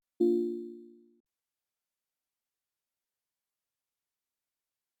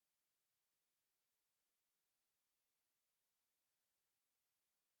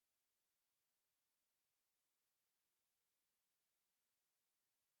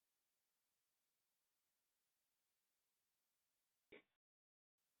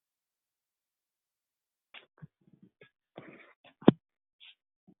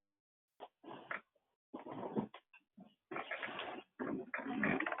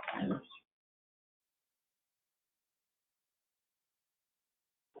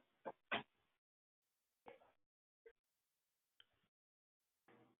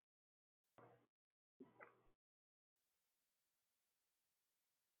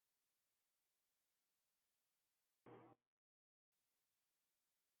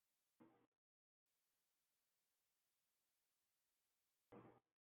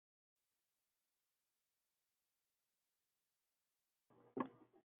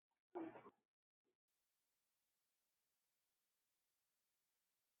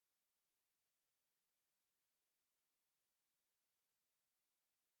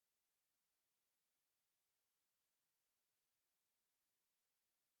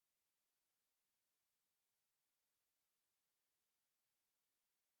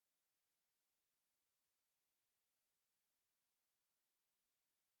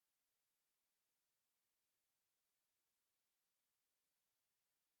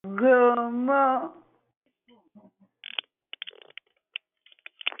Good morning.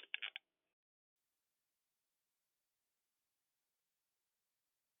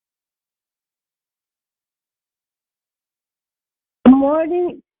 Good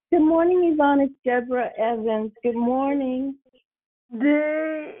morning. Good morning, Yvonne. It's Deborah Evans. Good morning.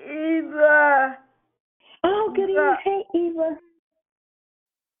 Eva. Oh, good evening. Hey, Eva.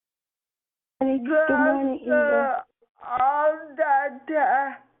 Good morning, Eva. All that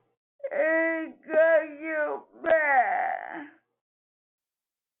you back.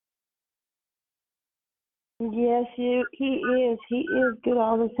 Yes, he is. He is good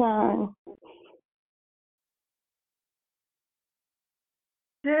all the time.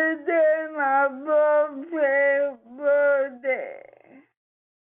 Today my birthday.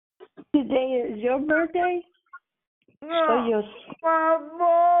 Today is your birthday? No, Your... my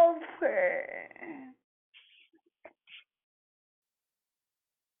birthday.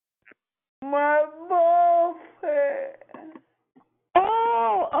 My birthday.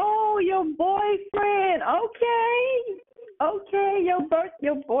 Oh, your boyfriend. Okay,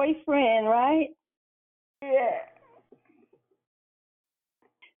 your boyfriend, right? Yeah.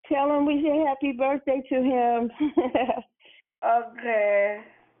 Tell him we say happy birthday to him. Okay.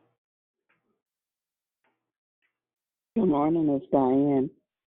 Good morning, it's Diane.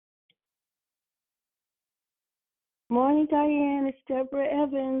 Morning, Diane. It's Deborah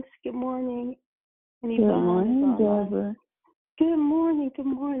Evans. Good morning. And Good Yvonne morning, is online. Deborah. Good morning. Good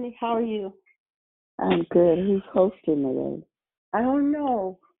morning. How are you? I'm good. Who's hosting today? I don't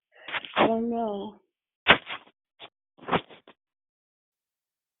know.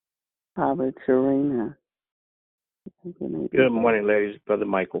 Probably Serena. Good morning, ladies. Brother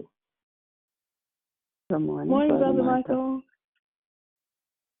Michael. Good morning, Morning, Brother Michael.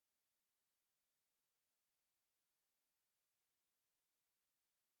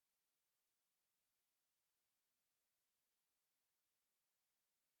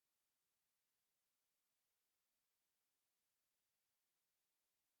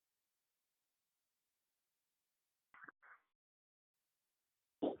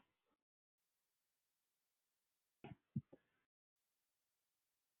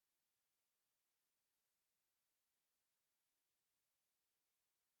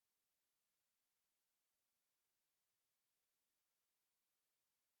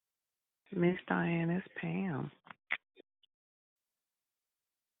 Miss Diane, it's Pam.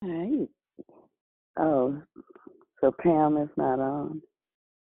 Hey. Oh, so Pam is not on.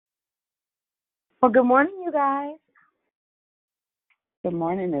 Well, good morning, you guys. Good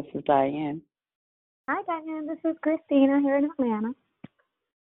morning, this is Diane. Hi, Diane. This is Christina here in Atlanta.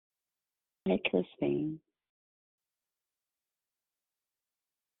 Hey, Christine.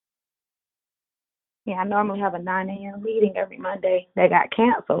 Yeah, I normally have a 9 a.m. meeting every Monday. They got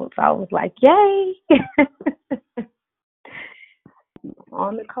canceled, so I was like, yay!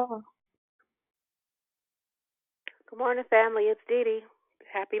 On the call. Good morning, family. It's Dee Dee.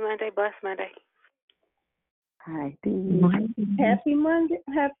 Happy Monday, blessed Monday. Hi, Dee. Happy Monday.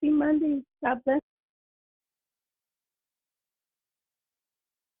 Happy Monday. God bless.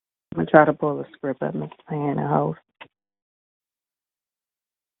 I'm going to try to pull the script up, Miss Diane, and host.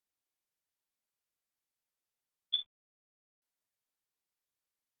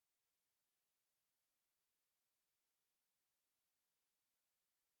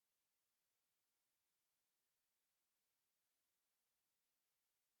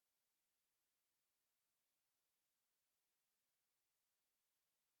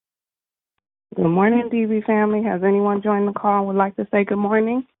 Good morning, DB family. Has anyone joined the call and would like to say good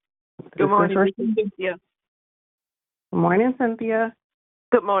morning? Good morning, this is Cynthia. Good morning, Cynthia.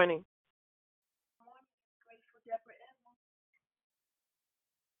 Good morning.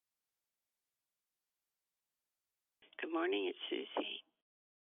 Good morning. It's Susie.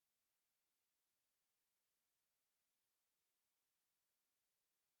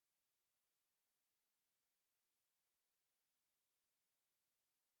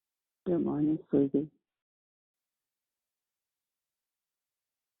 Good morning, Susie.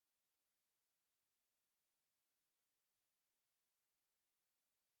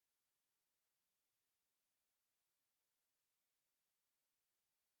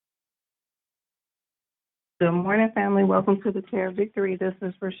 Good morning, family. Welcome to the Chair of Victory. This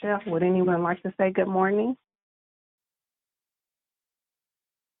is Rochelle. Would anyone like to say good morning?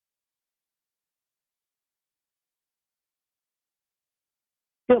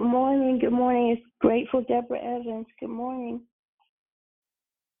 Good morning. Good morning. It's Grateful Deborah Evans. Good morning.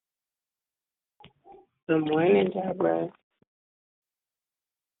 Good morning, Deborah.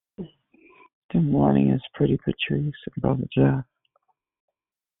 Good morning, it's Pretty Patrice and Brother Jeff.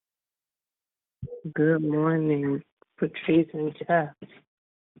 Good morning, Patrice and Jeff.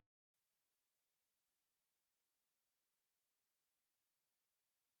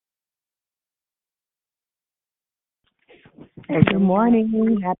 Good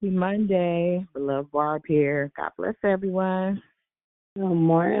morning. Happy Monday. Beloved Barb here. God bless everyone. Good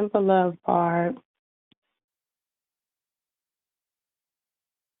morning, beloved Barb.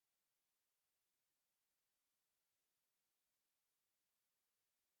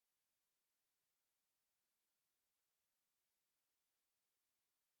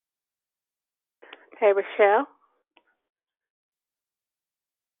 Hey, Rochelle.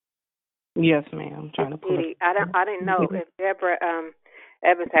 Yes, ma'am. I'm trying to pull Didi, I didn't know if Deborah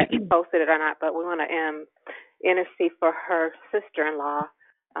Evans had posted it or not, but we want to intercede for her sister-in-law.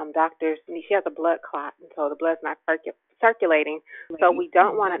 Doctors, she has a blood clot, and so the blood's not circulating. So we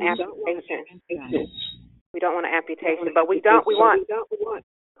don't want an amputation. We don't want an amputation, but we don't want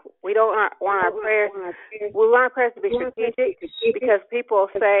our prayers. We want our prayers to be strategic because people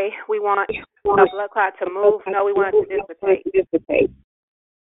say we want a blood clot to move. No, we want it to dissipate.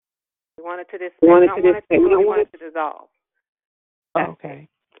 We want it to dissipate. We don't want it to dissolve. Okay.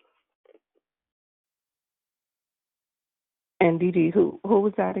 And Didi, who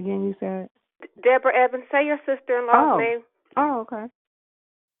was that again? You said Deborah Evans. Say your sister-in-law's name. Oh, okay.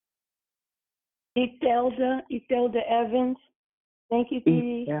 Ethelda Evans. Thank you,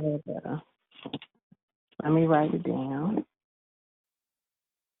 Didi. Ethelda. Let me write it down.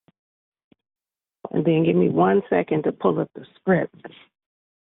 And then give me 1 second to pull up the script.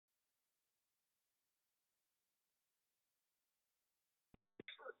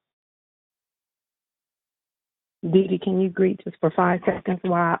 Didi, can you greet just for 5 seconds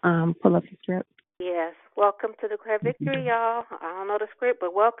while I pull up the script? Yes. Welcome to Declare Victory, y'all. I don't know the script,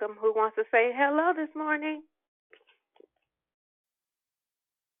 but welcome. Who wants to say hello this morning?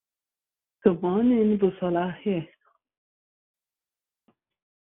 Good morning, Busola here.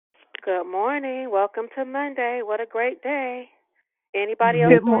 Good morning. Welcome to Monday. What a great day. Anybody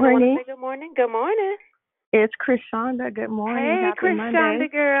else Good morning. want to say good morning? Good morning. It's Krishanda. Good morning. Hey, Happy Krishanda, Monday.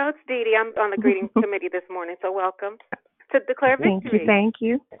 girl. It's Didi. I'm on the greetings committee this morning, so welcome to Declare Victory. Thank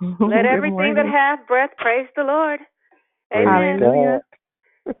you. Let everything that hath breath praise the Lord. Amen. Hallelujah.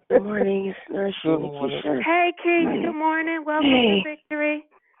 Good morning. It's Nurse Keisha. Hey, Keith. Good morning. Welcome to Victory.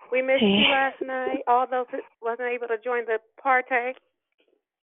 We missed you last night. All those who wasn't able to join the party.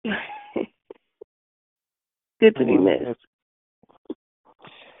 Good to be missed.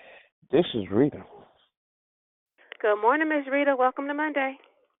 This is Rita. Good morning, Miss Rita. Welcome to Monday.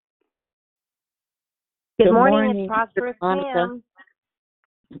 Good morning. It's Prosperous Pam.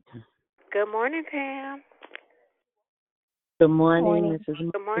 Good morning, Pam. Good morning. This is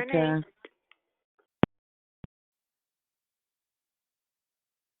Good morning.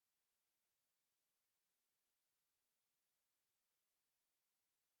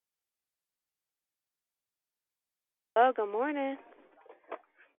 Oh, good morning.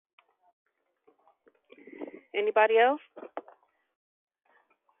 Anybody else?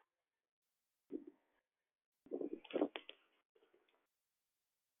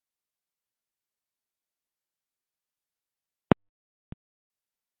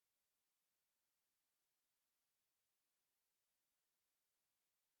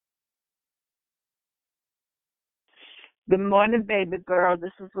 Good morning, baby girl.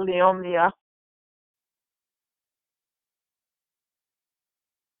 This is Leonia.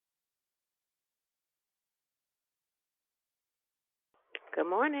 Good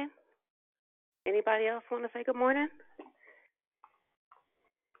morning. Anybody else want to say good morning?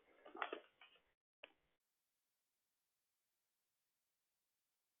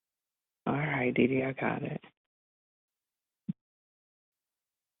 All right, Didi, I got it.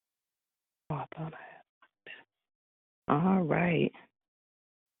 Oh, I thought I had. All right.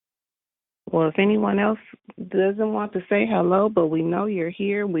 Well, if anyone else doesn't want to say hello, but we know you're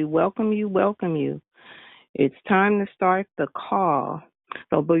here, we welcome you, It's time to start the call.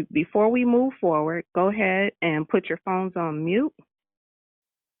 So before we move forward, go ahead and put your phones on mute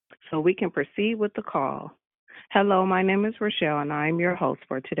so we can proceed with the call. Hello, my name is Rochelle, and I am your host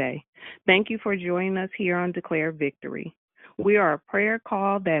for today. Thank you for joining us here on Declare Victory. We are a prayer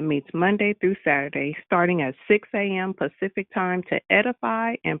call that meets Monday through Saturday, starting at 6 a.m. Pacific time to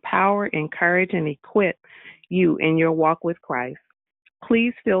edify, empower, encourage, and equip you in your walk with Christ.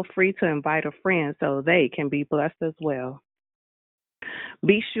 Please feel free to invite a friend so they can be blessed as well.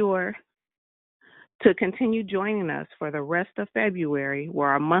 Be sure to continue joining us for the rest of February, where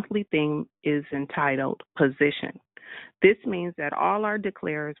our monthly theme is entitled Position. This means that all our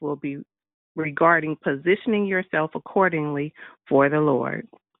declarers will be regarding positioning yourself accordingly for the Lord.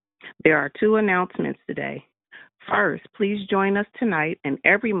 There are 2 announcements today. First, please join us tonight and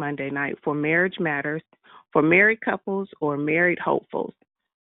every Monday night for Marriage Matters for married couples or married hopefuls.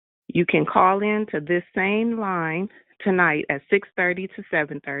 You can call in to this same line tonight at 6:30 to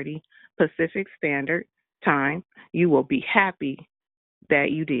 7:30 Pacific Standard Time. You will be happy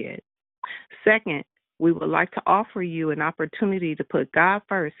that you did. Second, we would like to offer you an opportunity to put God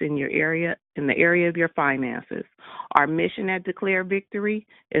first in the area of your finances. Our mission at Declare Victory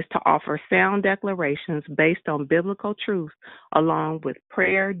is to offer sound declarations based on biblical truth, along with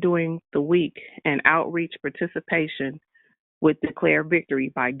prayer during the week and outreach participation with Declare Victory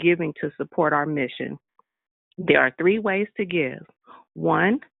by giving to support our mission. There are 3 ways to give.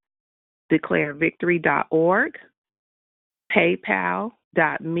 1, declarevictory.org,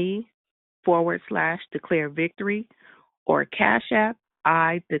 paypal.me/Declare Victory, or Cash App,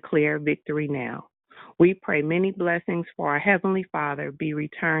 I Declare Victory Now. We pray many blessings for our Heavenly Father be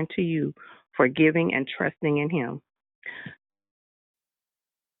returned to you for giving and trusting in Him.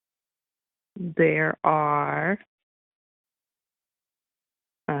 There are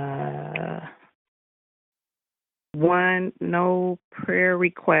no prayer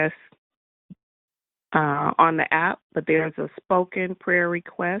requests on the app, but there's a spoken prayer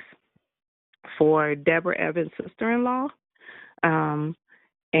request for Deborah Evans' sister-in-law. And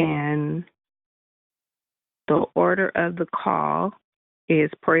the order of the call is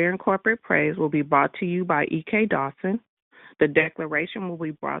Prayer and Corporate Praise will be brought to you by E.K. Dawson. The declaration will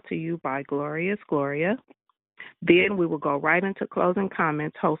be brought to you by Glorious Gloria. Then we will go right into closing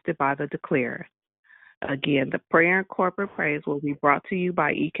comments hosted by the declarer. Again, the Prayer and Corporate Praise will be brought to you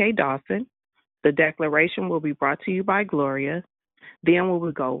by E.K. Dawson. The declaration will be brought to you by Gloria. Then we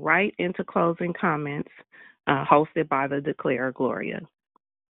will go right into closing comments hosted by the declarer, Gloria.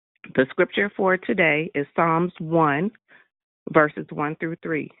 The scripture for today is Psalms 1, verses 1 through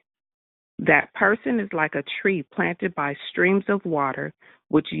 3. That person is like a tree planted by streams of water,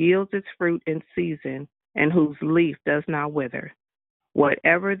 which yields its fruit in season, and whose leaf does not wither.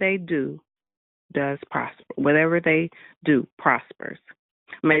 Whatever they do does prosper. Whatever they do prospers.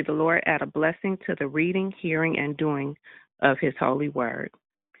 May the Lord add a blessing to the reading, hearing, and doing of His holy word.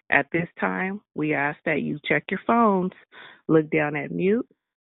 At this time, we ask that you check your phones, look down at mute,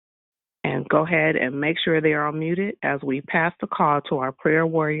 and go ahead and make sure they are muted as we pass the call to our prayer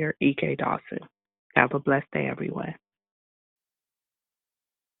warrior, E.K. Dawson. Have a blessed day, everyone.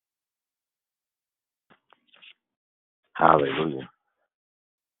 Hallelujah.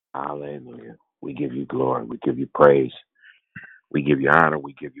 Hallelujah. We give you glory. We give you praise. We give you honor.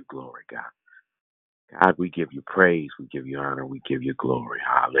 We give you glory, God. God, we give you praise. We give you honor. We give you glory.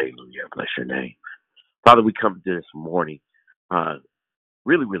 Hallelujah. Bless your name. Father, we come to this morning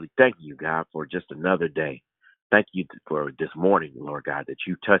really thanking you, God, for just another day. Thank you for this morning, Lord God, that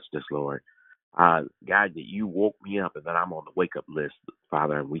you touched us, Lord. God, that you woke me up and that I'm on the wake-up list,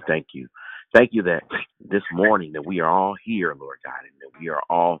 Father, and we thank you. Thank you that this morning that we are all here, Lord God, and that we are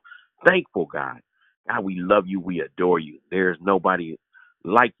all thankful, God. God, we love you. We adore you. There's nobody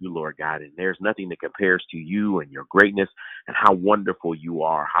like you, Lord God, and there's nothing that compares to you and your greatness and how wonderful you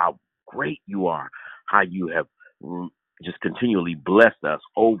are, how great you are, how you have just continually blessed us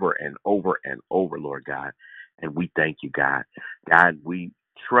over and over and over, Lord God. And we thank you, God. God, we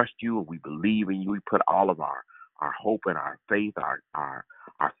trust you and we believe in you. We put all of our hope and our faith. Our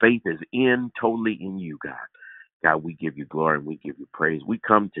faith is totally in you, God. God, we give you glory and we give you praise. We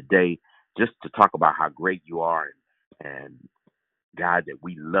come today just to talk about how great you are and God, that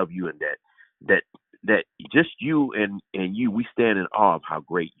we love you and that just you and you, we stand in awe of how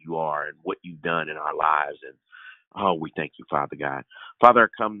great you are and what you've done in our lives. And oh, we thank you, Father God. Father, I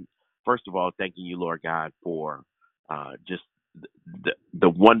come first of all thanking you, Lord God, for just the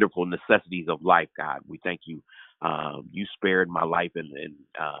wonderful necessities of life, God. We thank you. You spared my life and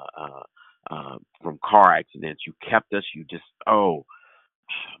from car accidents. You kept us. You just,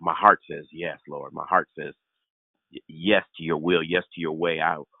 my heart says yes, Lord. My heart says yes to your will, yes to your way.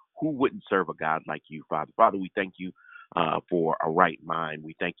 Who wouldn't serve a God like you, Father? Father, we thank you for a right mind.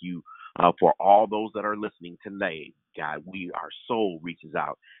 We thank you for all those that are listening today, God. Our soul reaches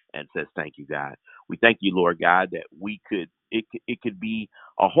out and says, thank you, God. We thank you, Lord God, that it could be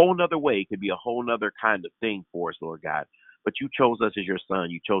a whole nother way. It could be a whole nother kind of thing for us, Lord God. But you chose us as your son.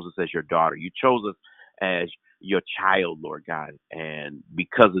 You chose us as your daughter. You chose us as your child, Lord God. And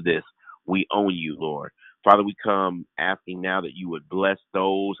because of this, we own you, Lord. Father, we come asking now that you would bless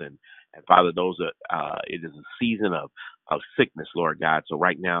those and Father, those it is a season of sickness, Lord God. So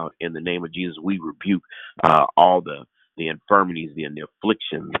right now, in the name of Jesus, we rebuke all the infirmities and the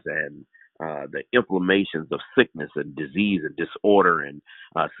afflictions and the inflammations of sickness and disease and disorder and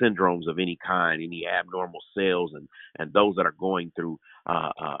syndromes of any kind, any abnormal cells, and those that are going through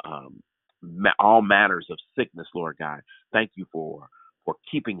all manners of sickness, Lord God. Thank you for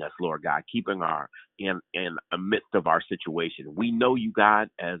keeping us, Lord God, keeping our in the midst of our situation. We know you, God,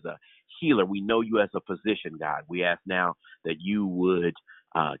 as a healer. We know you as a physician, God. We ask now that you would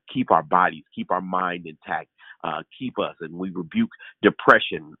keep our bodies, keep our mind intact, keep us. And we rebuke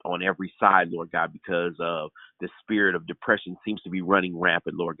depression on every side, Lord God, because of the spirit of depression seems to be running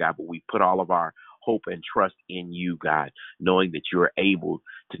rampant, Lord God. But we put all of our hope and trust in you, God, knowing that you are able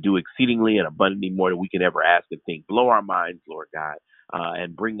to do exceedingly and abundantly more than we can ever ask and think. Blow our minds, Lord God,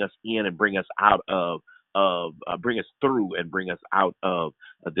 and bring us in and bring us out of bring us through and bring us out of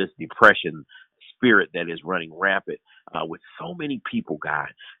this depression spirit that is running rampant with so many people, God.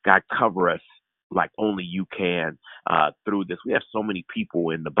 God, cover us like only you can through this. We have so many people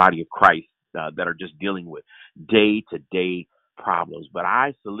in the body of Christ that are just dealing with day-to-day problems. But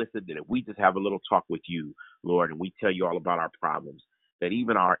I solicit that if we just have a little talk with you, Lord, and we tell you all about our problems, that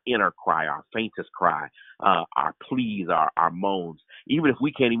even our inner cry, our faintest cry, our pleas, our moans, even if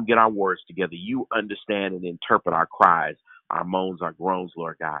we can't even get our words together, you understand and interpret our cries, our moans, our groans,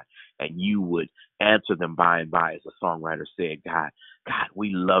 Lord God, and you would answer them by and by, as the songwriter said. God,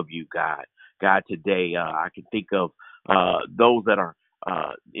 we love you, God. God, today I can think of those that are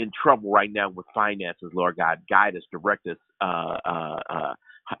in trouble right now with finances, Lord God. Guide us, direct us,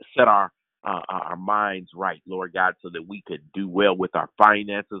 set our minds right, Lord God, so that we could do well with our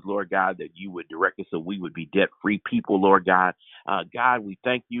finances, Lord God, that you would direct us so we would be debt-free people, Lord God. God, we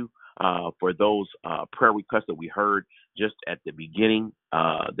thank you for those prayer requests that we heard just at the beginning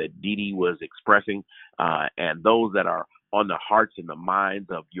that Dee Dee was expressing, and those that are on the hearts and the minds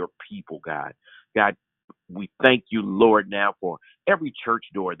of your people, God. God, we thank you, Lord, now for every church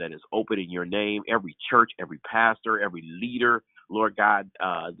door that is open in your name, every church, every pastor, every leader, Lord God,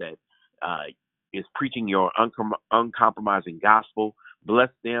 that is preaching your uncompromising gospel. Bless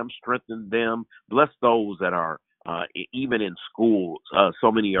them, strengthen them. Bless those that are even in school.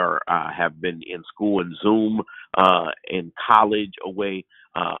 So many have been in school in Zoom, in college, away.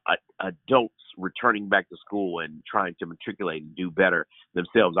 Adults returning back to school and trying to matriculate and do better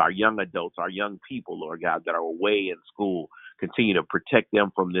themselves. Our young adults, our young people, Lord God, that are away in school, continue to protect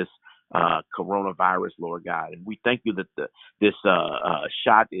them from this coronavirus, Lord God. And we thank you that this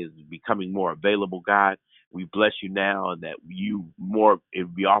shot is becoming more available, God. We bless you now, and that it will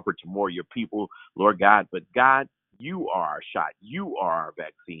be offered to more of your people, Lord God. But God, you are our shot. You are our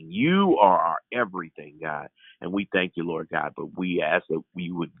vaccine. You are our everything, God. And we thank you, Lord God. But we ask that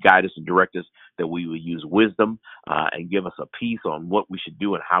you would guide us and direct us, that we would use wisdom and give us a peace on what we should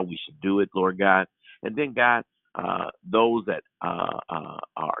do and how we should do it, Lord God. And then, God, those that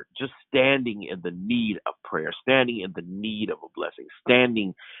are just standing in the need of prayer, standing in the need of a blessing,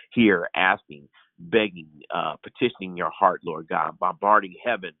 standing here asking, begging, petitioning your heart, Lord God, bombarding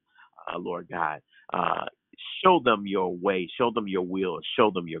heaven, Lord God. Show them your way, show them your will, and show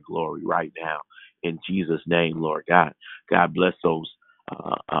them your glory right now in Jesus' name, Lord God. God bless those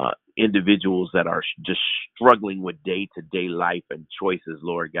individuals that are just struggling with day-to-day life and choices,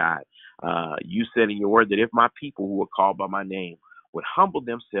 Lord God. You said in your word that if my people who are called by my name would humble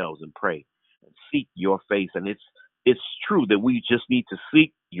themselves and pray and seek your face, and it's true that we just need to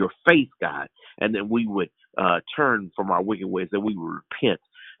seek your face, God, and then we would turn from our wicked ways, that we would repent,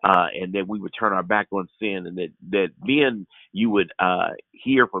 and that we would turn our back on sin, and that then you would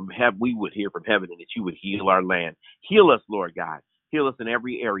hear from heaven, we would hear from heaven, and that you would heal our land. Heal us, Lord God. Heal us in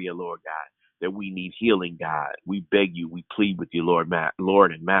every area, Lord God, that we need healing, God. We beg you, we plead with you, Lord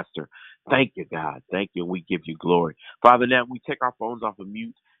and Master. Thank you, God. Thank you, and we give you glory. Father, now we take our phones off of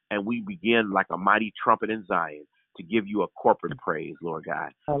mute, and we begin like a mighty trumpet in Zion to give you a corporate praise, Lord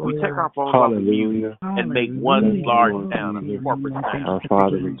God. We take our phones off of mute and make one large sound of corporate sound. Our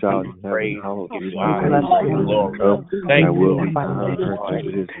Father, which art in Praise, heaven, hallowed be God, thy name. glory. Thy Thank will you, be done on earth as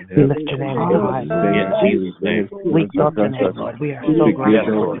it is in We heaven. lift your name on high, Lord. in Jesus' name. We exalt your name, Lord. We are so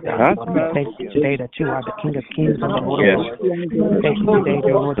grateful for today, Lord. We thank you today that you are the King of Kings and the Lord of Lords. We thank you today,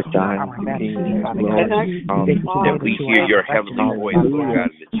 dear Lord, that you are our majesty, Father God. We thank you today That we that you hear are your our heavenly voice, righteousness, Lord Father God.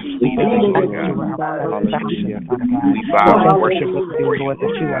 God, that you We lead thank us, you Lord today that God. you are our perfection, Father God. We bow We and thank worship you, before you, Lord,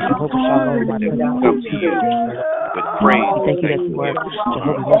 that Lord you are God. Jehovah Shalom, our That we Prince of come to Peace. you with praise. We thank you that you are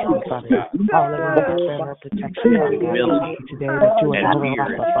Jehovah Nissi, Father God. Hallelujah, our banner of protection, Father God. We thank you today that you are Jehovah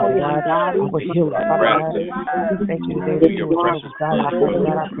Rapha, Father God, our healer, Father God. We thank you today that you are Jehovah Jireh, Father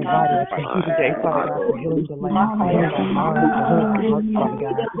God, our provider. We thank you today, Father God, for healing the land, for healing our minds, for healing our hearts, Father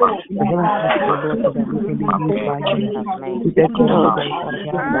God, for healing us, dear Lord, so that we can be used by you. We thank you today, Father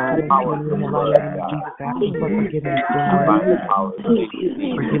God, for coming to you in the mighty name of Jesus, asking for forgiveness, dear Lord.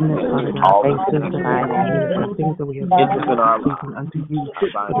 Forgiveness, Father God, for the sins that we have committed, for the things that we have done that are pleasing unto you,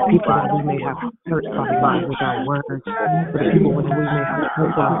 for the people that we may have hurt, Father God, with our words, for the people that we may have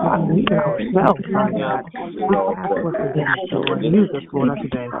hurt with our thoughts, and even ourselves, Father God. We ask for forgiveness, Lord. Use us, Lord, on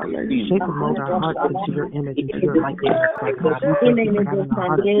today. Shape and mold our hearts into your image, into your likeness, Father God. We thank you for having a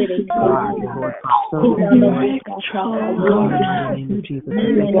heart of God, dear Lord, for souls. In the mighty name of Jesus, we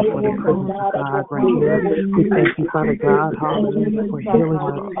thank you for the presence of God right here. We thank you, Father God, hallelujah, for healing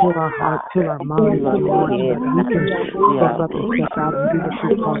us, heal our hearts, heal our minds, dear Lord, so that we can step up and step out and do what you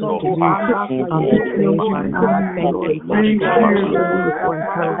called us to do. Today, Father God, thank you, Father God, hallelujah, for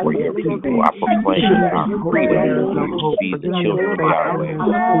encouraging your people, for giving them hope where there is no hope, for giving them faith when there's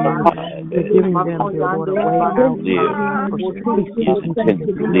fear, for giving them, dear Lord, a way out, for speaking to your people.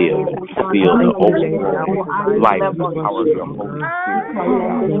 Feel the overflow life, the power of your Holy Spirit.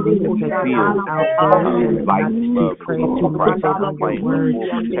 Feel out there and not to pray to meditate on your word, to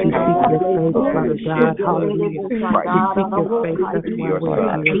seek your face, Father God, hallelujah. To seek your face, that's why we're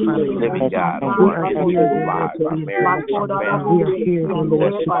here, Father God. We are here, dear Lord, to be encouraged, and we are here, dear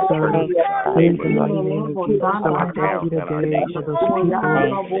Lord, to serve in the mighty name of Jesus. So I thank you today for those people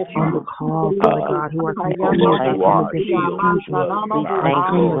on the call, Father God, who are confused. I come against confusion. I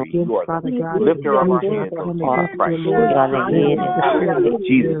come against, Father God, confusion. I come against, dear Lord, in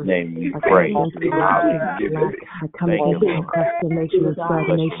Jesus' name we pray. I come against procrastination and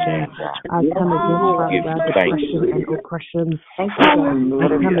stagnation. I come against, Father God, depression and oppression. I come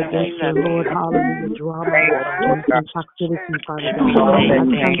against, dear Lord, hallelujah, drama and toxicity, Father God. I come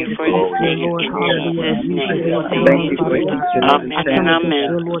against, dear Lord, hallelujah, abuse of your hand, Father God. I come against,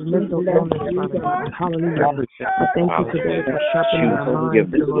 dear Lord, mental illness, Father God. Hallelujah. I thank you today for sharpening our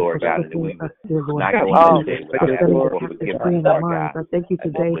minds, dear Lord, for strengthening us, dear Lord. I thank you for setting the captives free in our minds. I thank you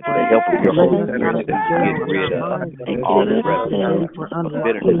today for letting us out of the jail in our minds. I thank you today for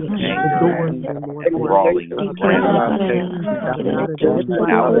unlocking the doors, dear Lord,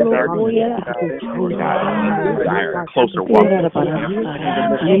 for closer walk with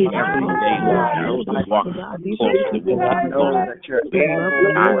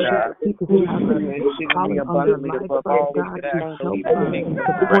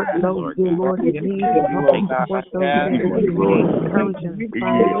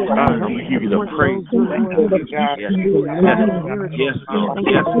we give you the praise. Yes, Lord. Yes, Lord.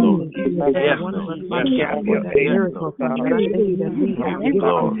 Yes, Lord. Miracle, Father God. I thank you that we have gifts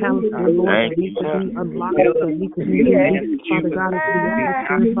and talents, dear Lord, that need to be unlocked, that need to be released, Father God, into the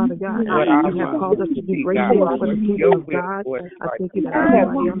atmosphere, Father God. You have called us to do great things for the kingdom of God. I thank you that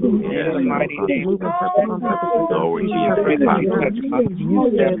everybody on this is moving purpose on purpose with us. You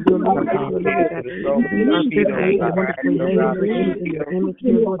said, dear Lord, that we are fearfully and wonderfully made and created in your image,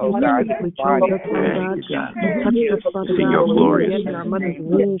 dear Lord. You specifically chose us, Father God. You touched us, Father God, when we were yet in our mother's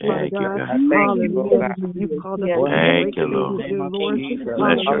womb, Father God. Hallelujah. You called us to do great things, dear Lord.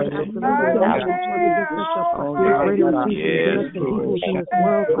 Hallelujah. Greater is He who is in this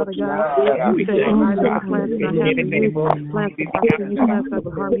world, Father God. You said, I know the plans that I have for you, plans to prosper you, plans not to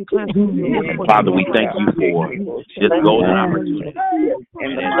harm you, plans to do you. Father, we thank you for this golden opportunity.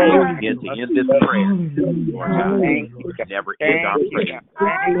 And as we begin to end this prayer, Lord God, never end our prayer. We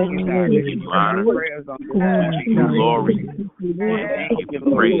give you honor, we give you glory, and we give you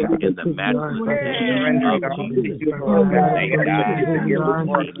praise in the matchless name of Jesus.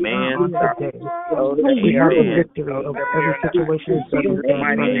 Amen. We have the victory over every situation and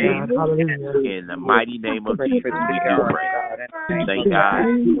circumstance, hallelujah. In the mighty name of Jesus, we do pray. Thank God.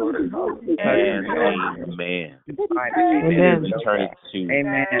 And amen. Amen. We turn it to in the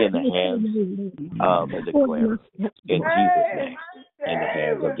hands of the declarer. In Jesus' name. In the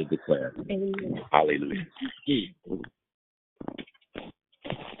hands of the declarer. Hallelujah.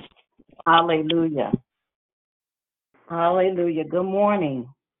 Hallelujah. Hallelujah. Good morning.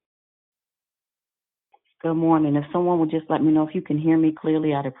 Good morning. If someone would just let me know if you can hear me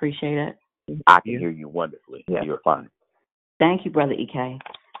clearly, I'd appreciate it. I can hear you wonderfully. Yeah. You're fine. Thank you, Brother EK.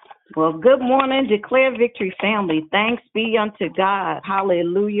 Well, good morning, Declare Victory family. Thanks be unto God,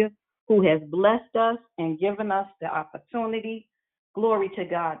 hallelujah, who has blessed us and given us the opportunity, glory to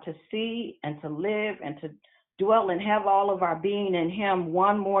God, to see and to live and to dwell and have all of our being in Him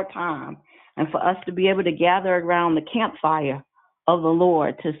one more time. and for us to be able to gather around the campfire of the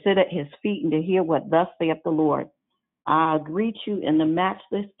Lord, to sit at his feet and to hear what thus saith the Lord. I greet you in the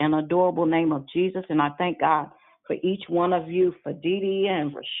matchless and adorable name of Jesus, and I thank God for each one of you, for Dee Dee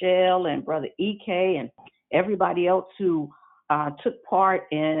and Rochelle and Brother EK and everybody else who took part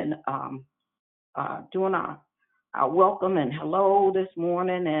in doing our welcome and hello this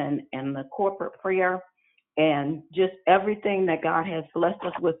morning and the corporate prayer and just everything that God has blessed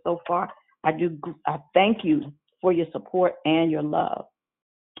us with so far. I thank you for your support and your love.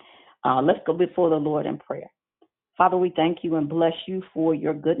 Let's go before the Lord in prayer. Father, we thank you and bless you for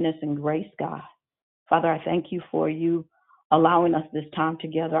your goodness and grace, God. Father, I thank you for you allowing us this time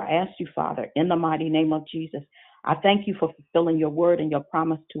together. I ask you, Father, in the mighty name of Jesus, I thank you for fulfilling your word and your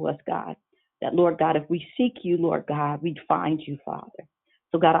promise to us, God, that, Lord God, if we seek you, Lord God, we'd find you, Father.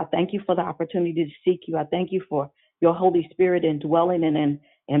 So, God, I thank you for the opportunity to seek you. I thank you for your Holy Spirit indwelling and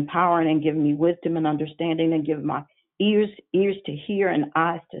empowering and giving me wisdom and understanding and giving my ears to hear and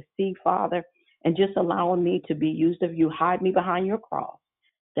eyes to see, Father, and just allowing me to be used of you. Hide me behind your cross,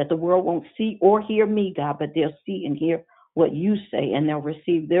 that the world won't see or hear me, God, but they'll see and hear what you say, and they'll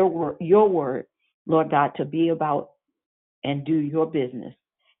receive your word, Lord God, to be about and do your business.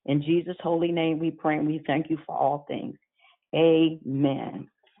 In Jesus' holy name we pray, and we thank you for all things. Amen.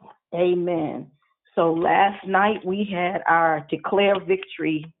 Amen. So last night we had our Declare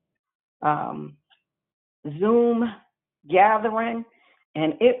Victory Zoom gathering,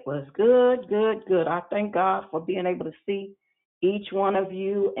 and it was good. I thank God for being able to see each one of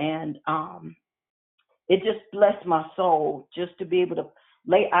you, and it just blessed my soul just to be able to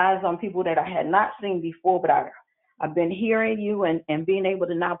lay eyes on people that I had not seen before, but I've been hearing you and being able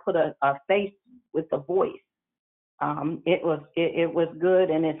to now put a face with the voice. It was good,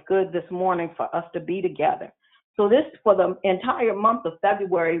 and it's good this morning for us to be together. So this, for the entire month of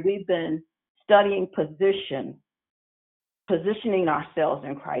February, we've been studying positioning ourselves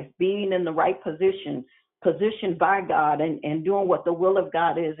in Christ, being in the right position, positioned by God, and doing what the will of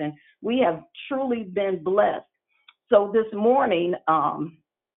God is. And we have truly been blessed. So this morning,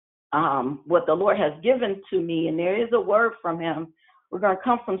 what the Lord has given to me, and there is a word from him, we're going to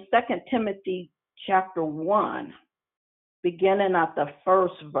come from 2 Timothy chapter 1, beginning at the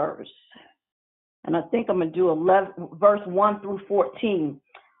first verse. And I think I'm going to do verse 1 through 14.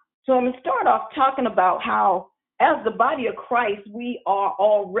 So I'm going to start off talking about how, as the body of Christ, we are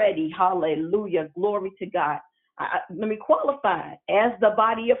already, hallelujah, glory to God. Let me qualify. As the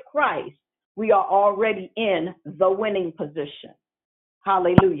body of Christ, we are already in the winning position.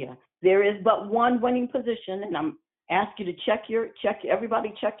 Hallelujah. There is but one winning position, and I'm asking you to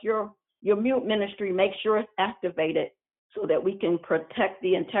everybody check your mute ministry, make sure it's activated so that we can protect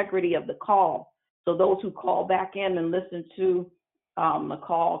the integrity of the call. So those who call back in and listen to the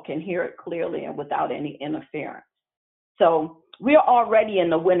call can hear it clearly and without any interference. So we are already in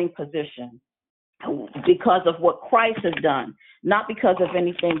the winning position because of what Christ has done, not because of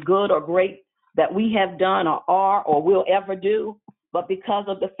anything good or great that we have done or are or will ever do, but because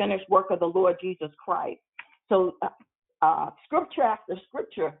of the finished work of the Lord Jesus Christ. So scripture after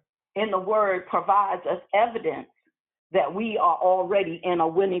scripture in the word provides us evidence that we are already in a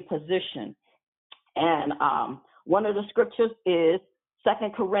winning position. And one of the scriptures is 2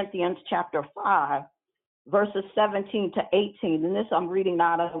 Corinthians chapter 5, verses 17 to 18. And this I'm reading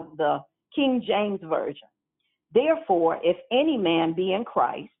out of the King James Version. Therefore, if any man be in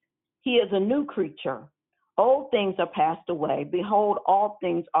Christ, he is a new creature. Old things are passed away. Behold, all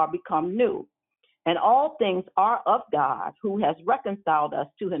things are become new. And all things are of God, who has reconciled us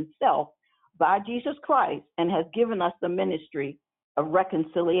to himself by Jesus Christ and has given us the ministry of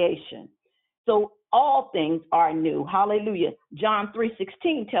reconciliation. So all things are new. Hallelujah. John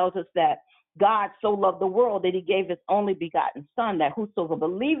 3:16 tells us that God so loved the world that he gave his only begotten son, that whosoever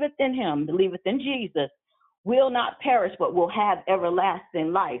believeth in him, believeth in Jesus, will not perish, but will have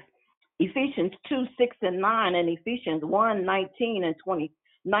everlasting life. Ephesians 2:6 and 9 and Ephesians 1:19 and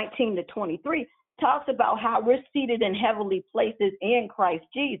 19 to 23 talks about how we're seated in heavenly places in Christ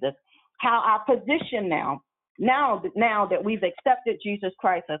Jesus, how our position now that we've accepted Jesus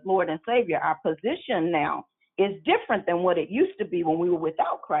Christ as Lord and Savior, our position now is different than what it used to be when we were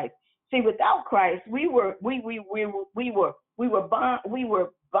without Christ. See, without Christ, we were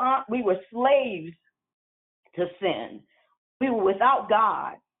slaves to sin. We were without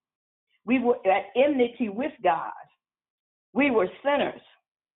God. We were at enmity with God. We were sinners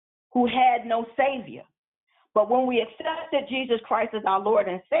who had no Savior. But when we accepted Jesus Christ as our Lord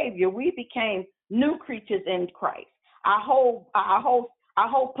and Savior, we became new creatures in Christ. Our whole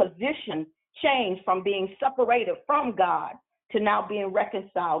position changed from being separated from God to now being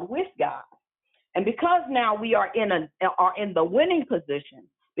reconciled with God. And because now we are in the winning position,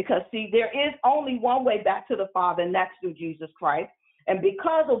 because see, there is only one way back to the Father, and that's through Jesus Christ. And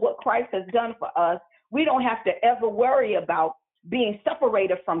because of what Christ has done for us, we don't have to ever worry about being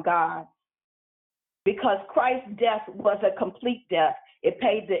separated from God, because Christ's death was a complete death. It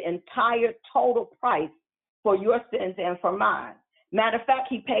paid the entire total price for your sins and for mine. Matter of fact,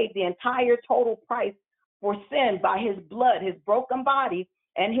 he paid the entire total price for sin by his blood, his broken body,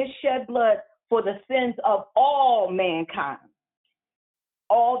 and his shed blood for the sins of all mankind,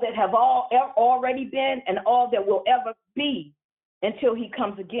 all that have already been and all that will ever be until he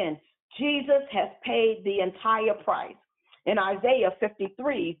comes again. Jesus has paid the entire price. In Isaiah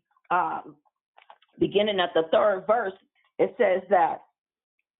 53, beginning at the 3rd verse, it says that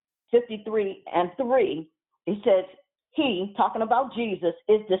 53:3, he says, he, talking about Jesus,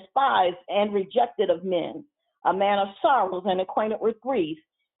 is despised and rejected of men, a man of sorrows and acquainted with grief,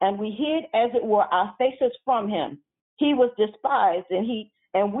 and we hid, as it were, our faces from him. He was despised,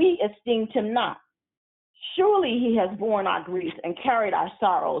 and we esteemed him not. Surely he has borne our griefs and carried our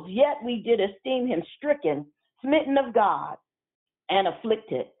sorrows, yet we did esteem him stricken, smitten of God, and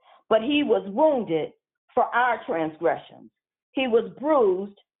afflicted. But he was wounded for our transgressions. He was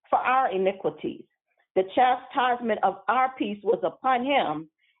bruised for our iniquities. The chastisement of our peace was upon him,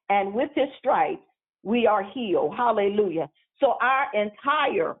 and with his stripes we are healed. Hallelujah. So our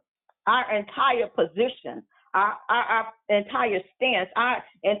entire position, our entire stance, our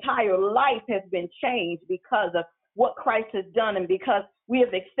entire life has been changed because of what Christ has done, and because we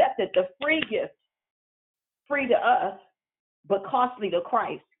have accepted the free gift, free to us, but costly to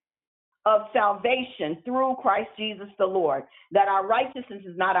Christ, of salvation through Christ Jesus the Lord. That our righteousness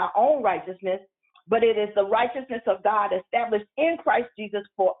is not our own righteousness, but it is the righteousness of God established in Christ Jesus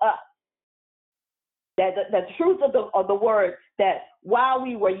for us. That the truth of the word, that while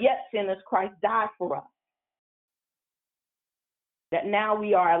we were yet sinners, Christ died for us. That now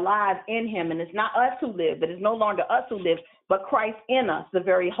we are alive in him, and it's not us who live, it is no longer us who live, but Christ in us, the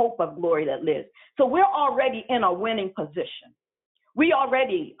very hope of glory that lives. So we're already in a winning position. We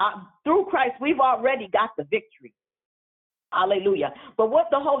already, through Christ, we've already got the victory. Hallelujah. But what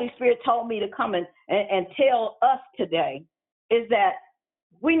the Holy Spirit told me to come and tell us today is that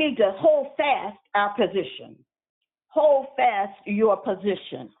we need to hold fast our position. Hold fast your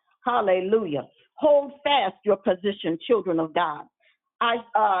position. Hallelujah. Hold fast your position, children of God. 2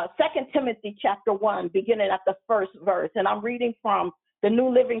 Timothy chapter 1, beginning at the 1st verse, and I'm reading from the New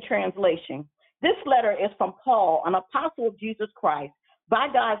Living Translation. This letter is from Paul, an apostle of Jesus Christ, by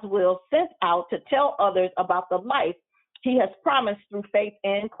God's will, sent out to tell others about the life he has promised through faith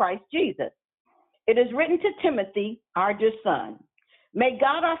in Christ Jesus. It is written to Timothy, our dear son. May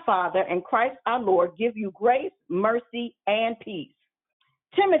God our Father and Christ our Lord give you grace, mercy, and peace.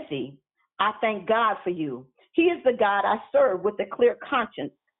 Timothy, I thank God for you. He is the God I serve with a clear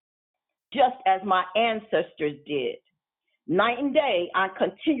conscience, just as my ancestors did. Night and day, I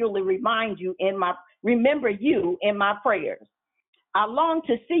continually remember you in my prayers. I long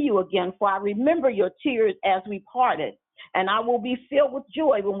to see you again, for I remember your tears as we parted, and I will be filled with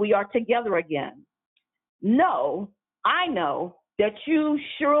joy when we are together again. I know that you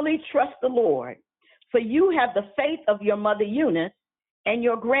surely trust the Lord, for you have the faith of your mother Eunice and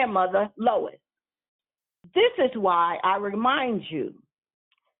your grandmother Lois. This is why I remind you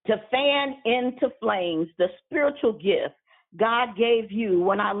to fan into flames the spiritual gift God gave you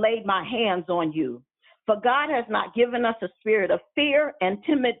when I laid my hands on you. For God has not given us a spirit of fear and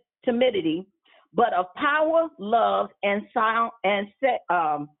timidity, but of power, love, and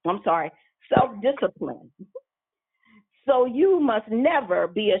self-discipline. So you must never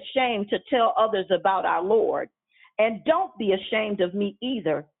be ashamed to tell others about our Lord. And don't be ashamed of me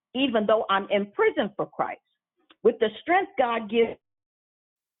either, even though I'm in prison for Christ. With the strength God gives,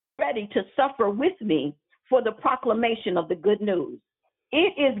 ready to suffer with me for the proclamation of the good news.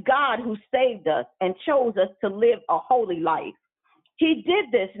 It is God who saved us and chose us to live a holy life. He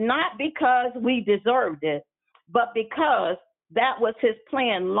did this not because we deserved it, but because that was his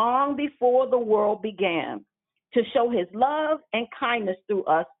plan long before the world began, to show his love and kindness through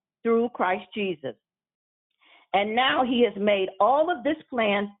us, through Christ Jesus. And now he has made all of this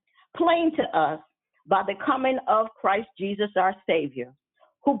plan plain to us by the coming of Christ Jesus, our Savior,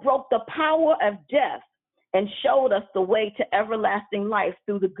 who broke the power of death and showed us the way to everlasting life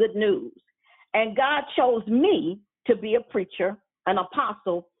through the good news. And God chose me to be a preacher, an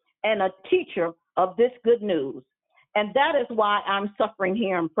apostle, and a teacher of this good news. And that is why I'm suffering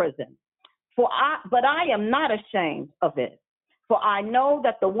here in prison. But I am not ashamed of it, for I know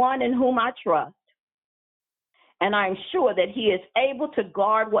that the one in whom I trust and I am sure that he is able to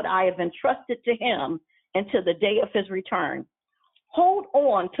guard what I have entrusted to him until the day of his return. Hold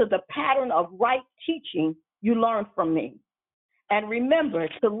on to the pattern of right teaching you learned from me, and remember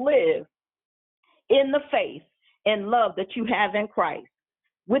to live in the faith and love that you have in Christ.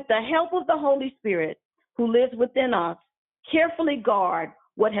 With the help of the Holy Spirit who lives within us, carefully guard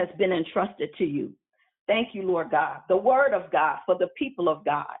what has been entrusted to you. Thank you, Lord God, the word of God for the people of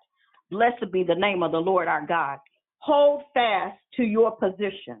God. Blessed be the name of the Lord our God. Hold fast to your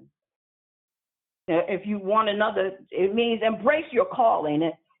position. If you want another, it means embrace your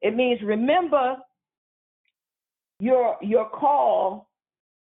calling. It means remember your call.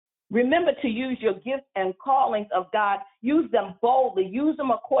 Remember to use your gifts and callings of God. Use them boldly. Use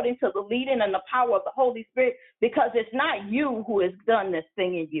them according to the leading and the power of the Holy Spirit, because it's not you who has done this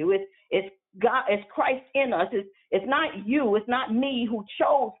thing in you. It's God, it's Christ in us. It's not you. It's not me who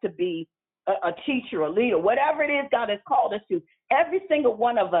chose to be a teacher, a leader, whatever it is God has called us to. Every single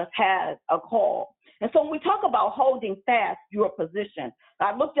one of us has a call. And so when we talk about holding fast your position,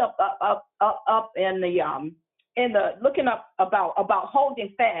 I looked up in the looking up about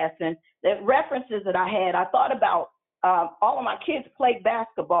holding fast, and the references that I had, I thought about all of my kids played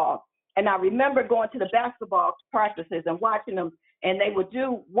basketball, and I remember going to the basketball practices and watching them, and they would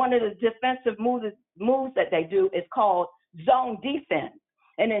do one of the defensive moves that they do is called zone defense.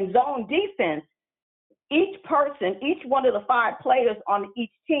 And in zone defense, each one of the 5 players on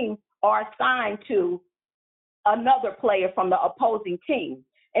each team are assigned to another player from the opposing team.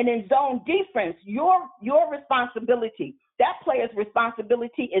 And in zone defense, your responsibility, that player's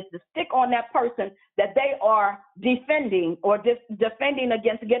responsibility is to stick on that person that they are defending or defending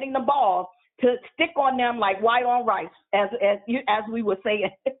against, getting the ball, to stick on them like white on rice, as we would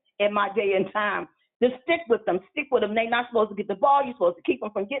say in my day and time. To stick with them. They're not supposed to get the ball. You're supposed to keep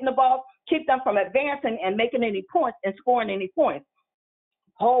them from getting the ball, keep them from advancing and making any points and scoring any points.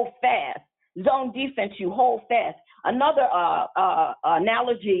 Hold fast. Zone defense, you hold fast. Another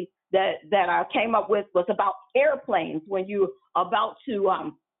analogy that I came up with was about airplanes. When you're about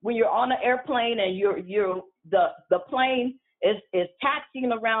to when you're on an airplane and the plane is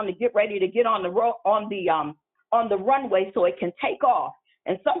taxiing around to get ready to get on the runway so it can take off.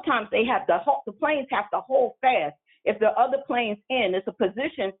 And sometimes the planes have to hold fast. If there are other planes in, it's a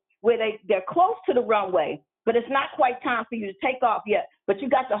position where they're close to the runway, but it's not quite time for you to take off yet. But you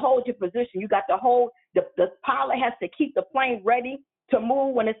got to hold your position. You got to hold, the pilot has to keep the plane ready to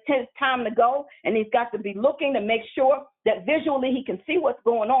move when it's his time to go. And he's got to be looking to make sure that visually he can see what's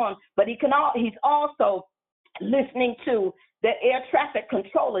going on, but he's also listening to the air traffic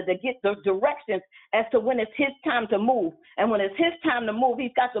controller to get the directions as to when it's his time to move. And when it's his time to move,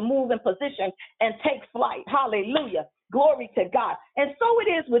 he's got to move in position and take flight. Hallelujah. Glory to God. And so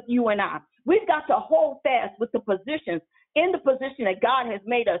it is with you and I. We've got to hold fast with the positions, in the position that God has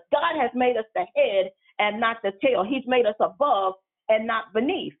made us. God has made us the head and not the tail. He's made us above and not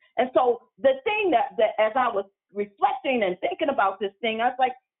beneath. And so the thing that as I was reflecting and thinking about this thing, I was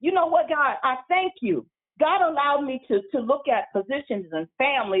like, you know what, God, I thank you. God allowed me to look at positions and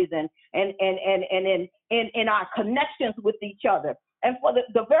families and in our connections with each other. And for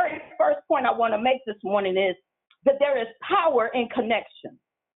the very first point I want to make this morning is that there is power in connection.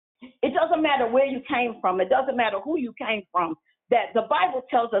 It doesn't matter where you came from. It doesn't matter who you came from. That the Bible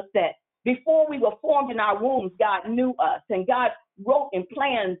tells us that before we were formed in our wombs, God knew us, and God wrote and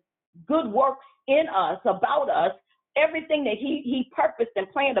planned good works in us, about us. Everything that he purposed and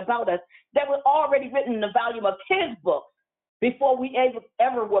planned about us, that was already written in the volume of his book before we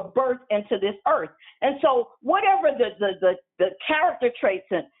ever were birthed into this earth. And so whatever the character traits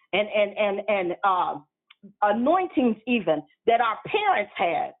and anointings even that our parents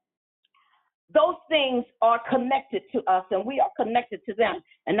had, those things are connected to us, and we are connected to them.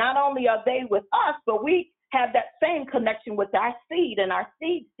 And not only are they with us, but we have that same connection with our seed and our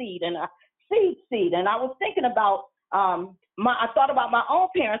seed and our seed. And I was thinking about I thought about my own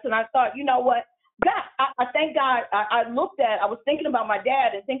parents, and I thought, you know what, God, I thank God. I was thinking about my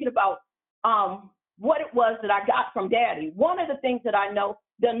dad and thinking about what it was that I got from Daddy. One of the things that I know,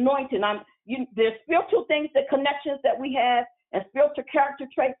 the anointing, there's spiritual things, the connections that we have, and spiritual character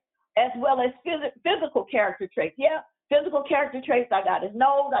traits, as well as physical character traits. Yeah, physical character traits. I got his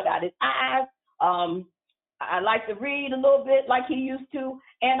nose, I got his eyes. I like to read a little bit like he used to,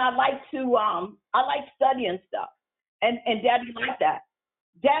 and I like studying stuff. And Daddy liked that.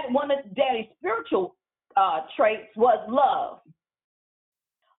 One of Daddy's spiritual traits was love.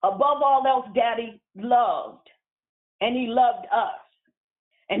 Above all else, Daddy loved, and he loved us.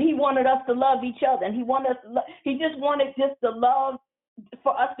 And he wanted us to love each other, and he just wanted to love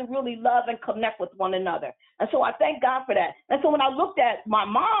for us to really love and connect with one another. And so I thank God for that. And so when I looked at my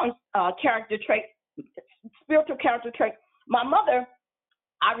mom's character trait, spiritual character trait, my mother,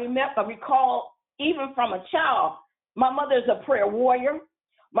 I recall even from a child, my mother is a prayer warrior.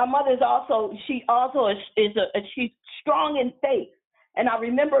 My mother is she's strong in faith. And I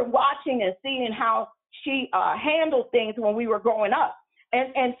remember watching and seeing how she handled things when we were growing up.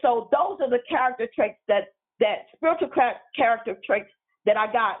 And so those are the character traits that spiritual character traits that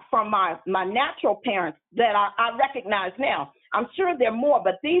I got from my natural parents that I recognize now. I'm sure there are more,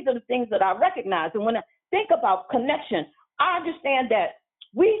 but these are the things that I recognize. And when I think about connection, I understand that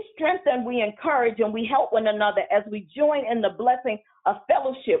we strengthen, we encourage, and we help one another as we join in the blessing of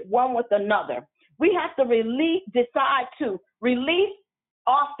fellowship one with another. We have to decide to release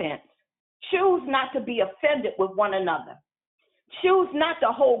offense. Choose not to be offended with one another. Choose not to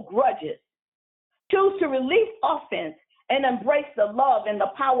hold grudges. Choose to release offense and embrace the love and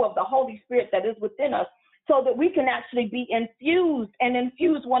the power of the Holy Spirit that is within us so that we can actually be infused and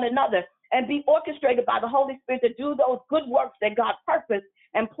infuse one another and be orchestrated by the Holy Spirit to do those good works that God purposed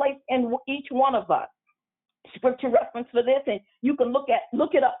and placed in each one of us. Scripture reference for this, and you can look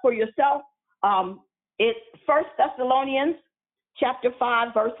it up for yourself. It's 1 Thessalonians chapter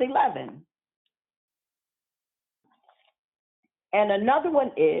 5, verse 11. And another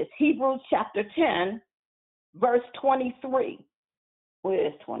one is Hebrews chapter 10, verse 23. Where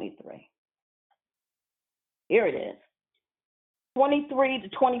is 23? Here it is. 23 to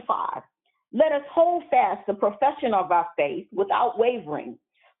 25. Let us hold fast the profession of our faith without wavering,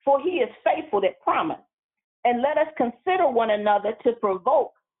 for he is faithful that promised. And let us consider one another to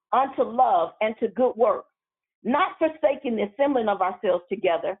provoke unto love and to good works, not forsaking the assembling of ourselves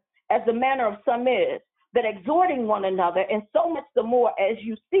together, as the manner of some is, but exhorting one another, and so much the more as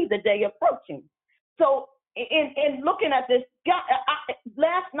you see the day approaching. So in looking at this, God,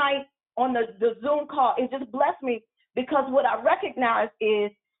 last night on the Zoom call, it just blessed me because what I recognize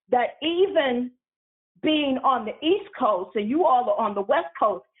is that even being on the East Coast and you all are on the West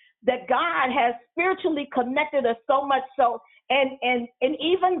Coast, that God has spiritually connected us so much so, and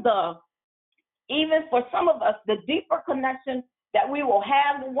even for some of us, the deeper connection that we will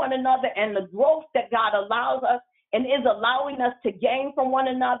have with one another and the growth that God allows us and is allowing us to gain from one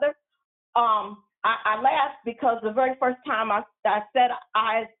another. I laughed because the very first time I set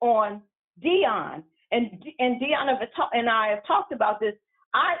eyes on Dion, and Dion and I have talked about this,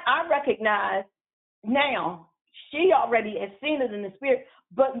 I recognize now, she already has seen it in the spirit,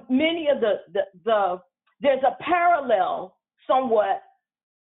 but many of there's a parallel somewhat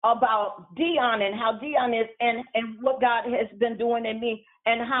about Dion and how Dion is and what God has been doing in me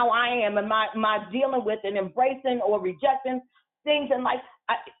and how I am and my dealing with and embracing or rejecting things in life.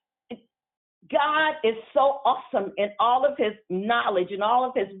 God is so awesome in all of his knowledge and all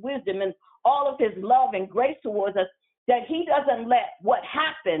of his wisdom and all of his love and grace towards us that he doesn't let what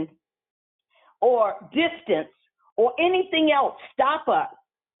happened or distance or anything else stop us.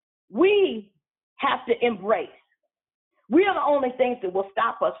 We have to embrace. We are the only things that will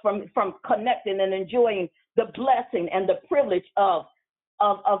stop us from connecting and enjoying the blessing and the privilege of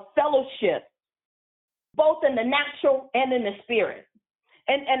fellowship, both in the natural and in the spirit.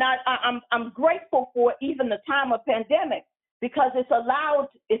 And I'm grateful for even the time of pandemic because it's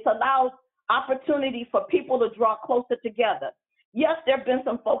allowed opportunity for people to draw closer together. Yes, there have been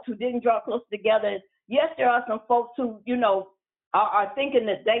some folks who didn't draw closer together. Yes, there are some folks who, are thinking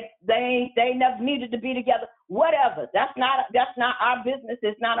that they never needed to be together. Whatever. That's not our business.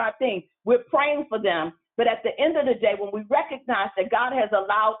 It's not our thing. We're praying for them. But at the end of the day, when we recognize that God has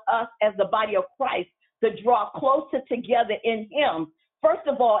allowed us as the body of Christ to draw closer together in him, first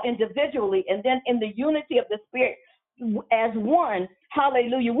of all, individually, and then in the unity of the Spirit as one,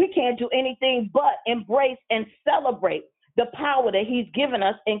 hallelujah, we can't do anything but embrace and celebrate the power that he's given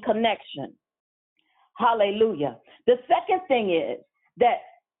us in connection. Hallelujah. The second thing is that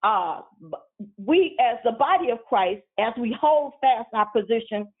we as the body of Christ, as we hold fast our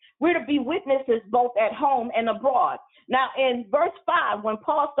position, we're to be witnesses both at home and abroad. Now, in verse 5, when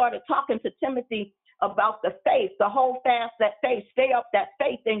Paul started talking to Timothy about the faith, the hold fast that faith, stay up that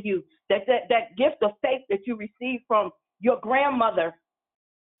faith in you, that gift of faith that you received from your grandmother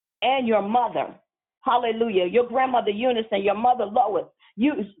and your mother. Hallelujah. Your grandmother Eunice and your mother Lois.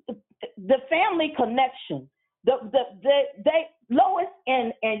 The family connection. Lois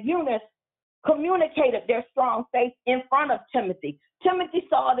and Eunice communicated their strong faith in front of Timothy. Timothy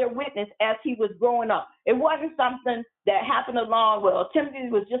saw their witness as he was growing up. It wasn't something that happened along. Well, Timothy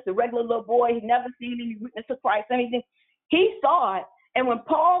was just a regular little boy. He never seen any witness of Christ, anything. He saw it. And when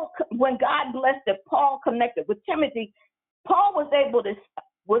God blessed that Paul connected with Timothy, Paul was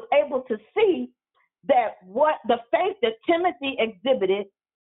able to see that what the faith that Timothy exhibited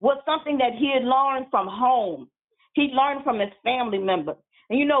was something that he had learned from home. He learned from his family members.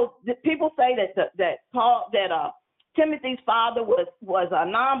 And you know, people say that Timothy's father was a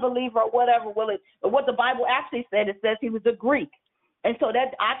non-believer or whatever. Well, what the Bible actually said, it says he was a Greek. And so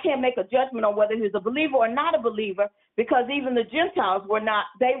that I can't make a judgment on whether he was a believer or not a believer, because even the Gentiles were not.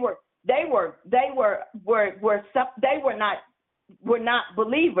 They were not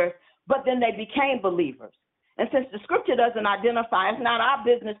believers, but then they became believers. And since the scripture doesn't identify, it's not our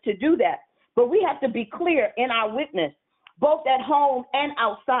business to do that. But we have to be clear in our witness, both at home and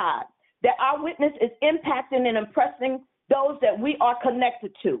outside, that our witness is impacting and impressing those that we are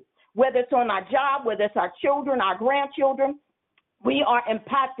connected to, whether it's on our job, whether it's our children, our grandchildren. We are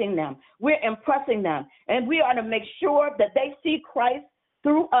impacting them. We're impressing them. And we are to make sure that they see Christ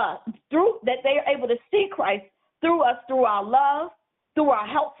through us, that they are able to see Christ through us, through our love, through our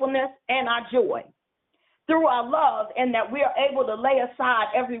helpfulness, and our joy. Through our love, and that we are able to lay aside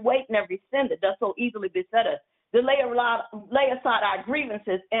every weight and every sin that does so easily beset us, to lay aside our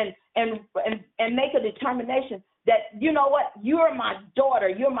grievances and make a determination that, you know what, you're my daughter,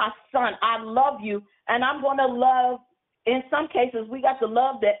 you're my son, I love you, and I'm going to love. In some cases, we got to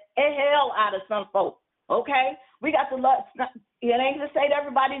love the hell out of some folks, okay? We got to love. It ain't to say that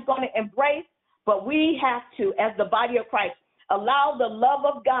everybody's going to embrace, but we have to, as the body of Christ, allow the love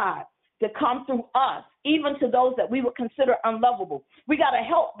of God to come through us, even to those that we would consider unlovable. We got to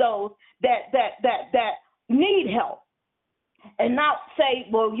help those that need help, and not say,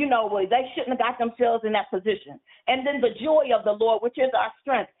 well, you know, well, they shouldn't have got themselves in that position. And then the joy of the Lord, which is our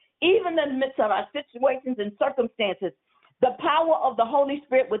strength, even in the midst of our situations and circumstances, the power of the Holy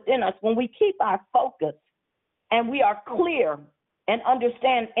Spirit within us, when we keep our focus and we are clear and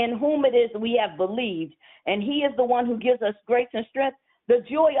understand in whom it is we have believed, and he is the one who gives us grace and strength, the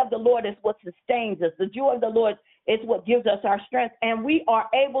joy of the Lord is what sustains us. The joy of the Lord is what gives us our strength, and we are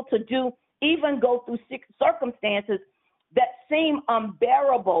able to even go through circumstances that seem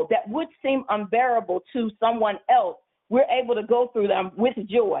unbearable, that would seem unbearable to someone else. We're able to go through them with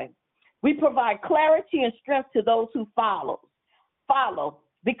joy. We provide clarity and strength to those who follow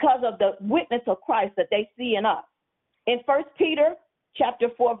because of the witness of Christ that they see in us. In 1 Peter chapter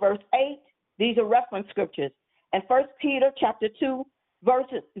 4, verse 8, these are reference scriptures. And 1 Peter chapter 2,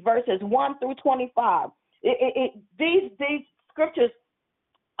 verses 1 through 25. These scriptures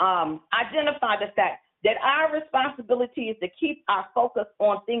identify the fact that our responsibility is to keep our focus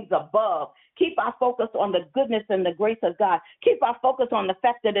on things above, keep our focus on the goodness and the grace of God, keep our focus on the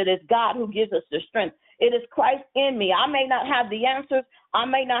fact that it is God who gives us the strength. It is Christ in me. I may not have the answers, I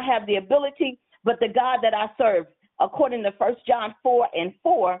may not have the ability, but the God that I serve, according to 1 John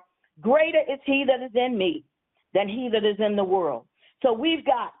 4:4, greater is he that is in me than he that is in the world. So we've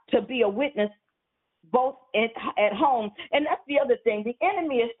got to be a witness both at home. And that's the other thing. The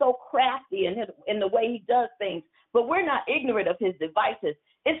enemy is so crafty in the way he does things, but we're not ignorant of his devices.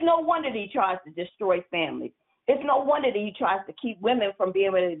 It's no wonder that he tries to destroy families. It's no wonder that he tries to keep women from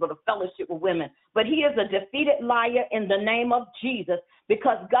being able to fellowship with women. But he is a defeated liar in the name of Jesus,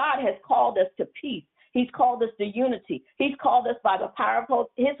 because God has called us to peace. He's called us to unity. He's called us by the power of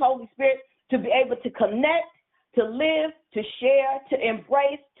his Holy Spirit to be able to connect, to live, to share, to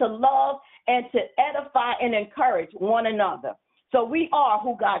embrace, to love, and to edify and encourage one another. So we are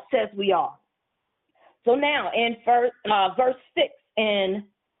who God says we are. So now in verse 6 in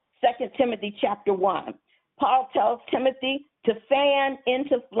 2 Timothy chapter 1, Paul tells Timothy to fan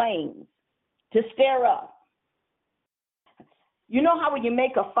into flames, to stir up. You know how when you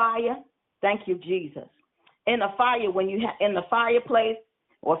make a fire? Thank you, Jesus. In a fire, when you in the fireplace,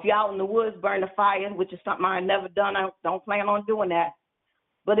 or if you're out in the woods, burn a fire, which is something I've never done. I don't plan on doing that.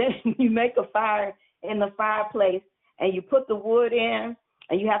 But if you make a fire in the fireplace and you put the wood in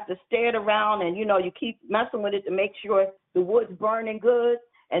and you have to stir it around, and, you know, you keep messing with it to make sure the wood's burning good.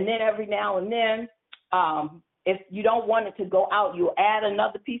 And then every now and then, if you don't want it to go out, you add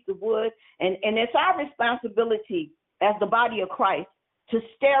another piece of wood. And it's our responsibility as the body of Christ to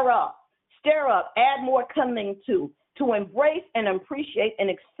stir up, add more kindling to embrace and appreciate and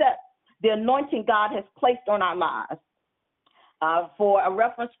accept the anointing God has placed on our lives. For a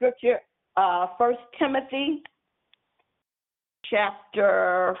reference scripture, 1 Timothy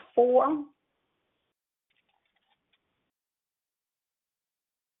chapter 4.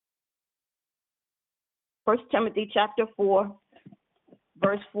 First Timothy chapter 4,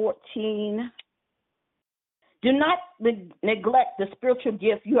 verse 14. Do not neglect the spiritual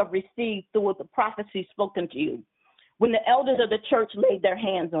gift you have received through the prophecy spoken to you, when the elders of the church laid their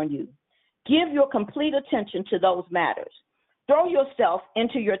hands on you. Give your complete attention to those matters. Throw yourself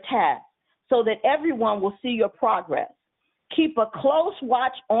into your task so that everyone will see your progress. Keep a close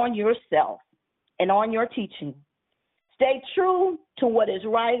watch on yourself and on your teaching. Stay true to what is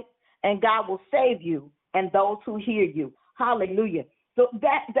right, and God will save you and those who hear you. Hallelujah. So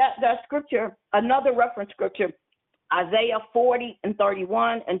that scripture, another reference scripture, Isaiah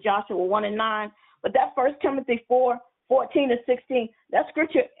 40:31 and Joshua 1:9. But that 1 Timothy 4:14-16, that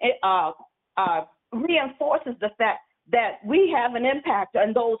scripture reinforces the fact that we have an impact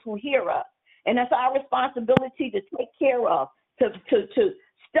on those who hear us. And it's our responsibility to take care of, to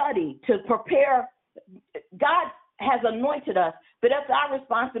study, to prepare. God has anointed us, but it's our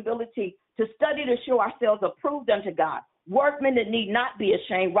responsibility to study to show ourselves approved unto God, workmen that need not be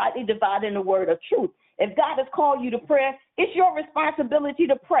ashamed, rightly dividing the word of truth. If God has called you to prayer, it's your responsibility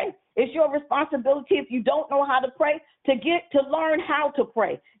to pray. It's your responsibility, if you don't know how to pray, to learn how to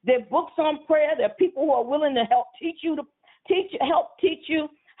pray. There are books on prayer. There are people who are willing to help teach you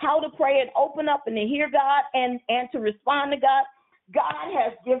how to pray and open up and to hear God and to respond to God. God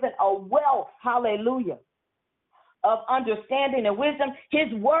has given a wealth, hallelujah, of understanding and wisdom.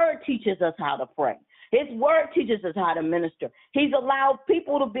 His word teaches us how to pray. His word teaches us how to minister. He's allowed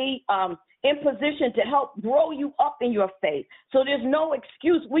people to be in position to help grow you up in your faith. So there's no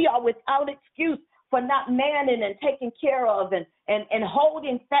excuse. We are without excuse for not manning and taking care of and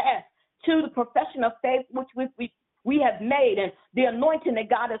holding fast to the profession of faith which we have made and the anointing that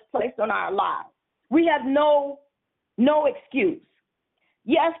God has placed on our lives. We have no excuse.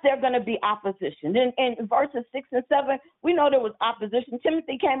 Yes, there's going to be opposition. In verses 6 and 7, we know there was opposition.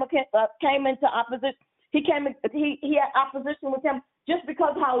 Timothy came into opposition. He had opposition with him just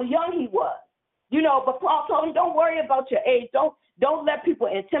because of how young he was. But Paul told him, don't worry about your age. Don't let people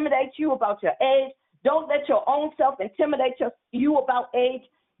intimidate you about your age. Don't let your own self intimidate you about age.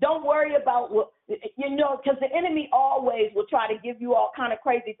 Don't worry about because the enemy always will try to give you all kind of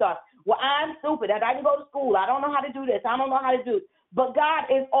crazy thoughts. Well, I'm stupid. I didn't go to school. I don't know how to do this. I don't know how to do it. But God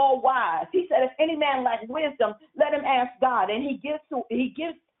is all wise. He said, if any man lacks wisdom, let him ask God. And he gives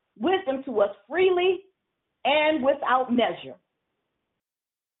wisdom to us freely and without measure.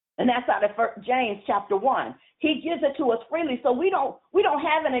 And that's out of James chapter 1. He gives it to us freely. So we don't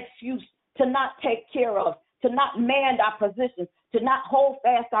have an excuse to not take care of, to not man our positions, to not hold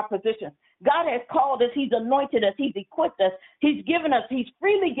fast our positions. God has called us. He's anointed us. He's equipped us. He's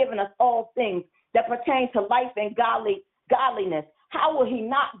freely given us all things that pertain to life and godliness. How will he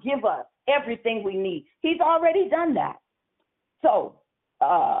not give us everything we need? He's already done that. So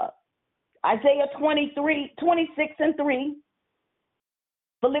Isaiah 26:3,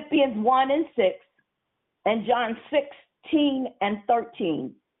 Philippians 1:6, and John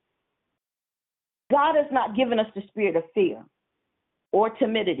 16:13. God has not given us the spirit of fear or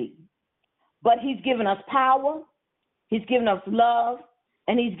timidity, but he's given us power, he's given us love,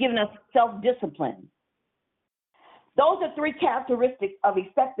 and he's given us self-discipline. Those are three characteristics of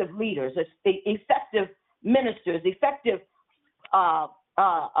effective leaders, effective ministers, effective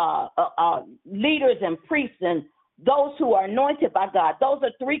leaders and priests and those who are anointed by God. Those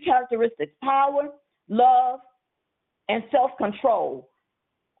are three characteristics: power, love, and self-control,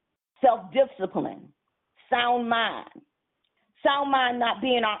 self-discipline, sound mind. Sound mind not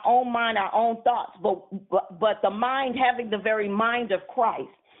being our own mind, our own thoughts, but the mind having the very mind of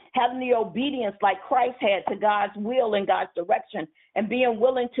Christ. Having the obedience like Christ had to God's will and God's direction, and being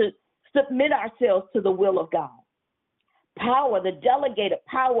willing to submit ourselves to the will of God. Power, the delegated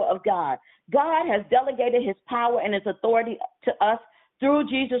power of God. God has delegated his power and his authority to us through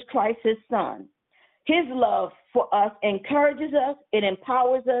Jesus Christ, his son. His love for us encourages us, it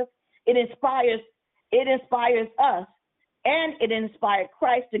empowers us, it inspires us, and it inspired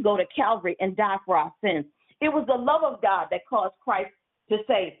Christ to go to Calvary and die for our sins. It was the love of God that caused Christ to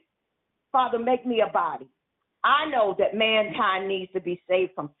say, Father, make me a body. I know that mankind needs to be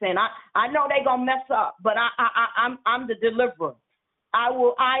saved from sin. I know they're going to mess up, but I'm the deliverer. I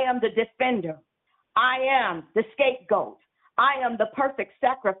am the defender. I am the scapegoat. I am the perfect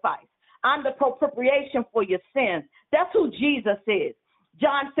sacrifice. I'm the propitiation for your sins. That's who Jesus is.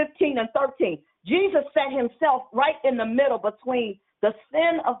 John 15:13. Jesus set himself right in the middle between the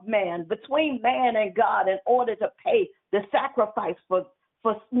sin of man, between man and God, in order to pay the sacrifice for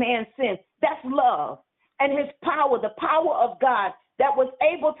man's sin. That's love. And his power, the power of God that was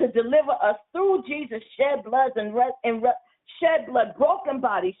able to deliver us through Jesus' shed blood shed blood, broken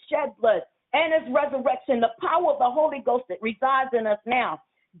body, shed blood, and his resurrection, the power of the Holy Ghost that resides in us now,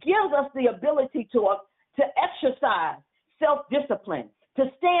 gives us the ability to exercise self-discipline,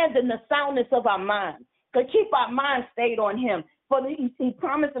 to stand in the soundness of our minds, to keep our mind stayed on him, For he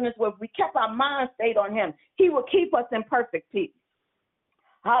promised in his word, if we kept our mind stayed on him, he will keep us in perfect peace.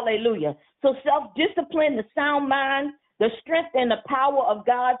 Hallelujah. So self-discipline, the sound mind, the strength and the power of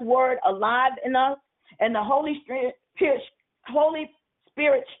God's word alive in us, and the Holy Spirit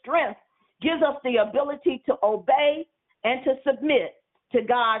strength gives us the ability to obey and to submit to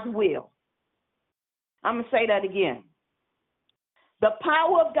God's will. I'm going to say that again. The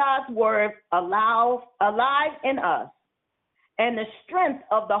power of God's word alive in us, and the strength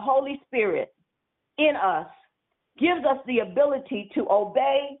of the Holy Spirit in us gives us the ability to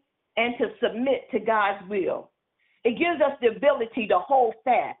obey and to submit to God's will. It gives us the ability to hold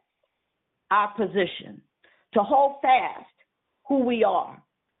fast our position, to hold fast who we are,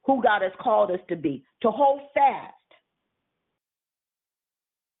 who God has called us to be, to hold fast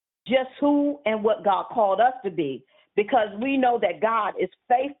just who and what God called us to be, because we know that God is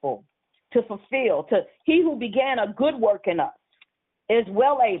faithful to fulfill. He who began a good work in us is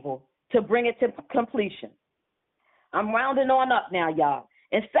well able to bring it to completion. I'm rounding on up now, y'all.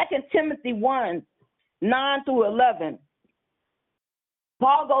 In 2 Timothy 1, 9 through 11,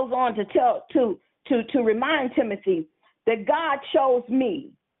 Paul goes on to remind Timothy that God chose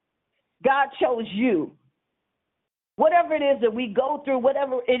me. God chose you. Whatever it is that we go through,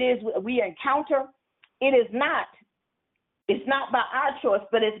 whatever it is we encounter, it's not by our choice,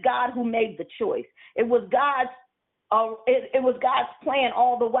 but it's God who made the choice. It was God's plan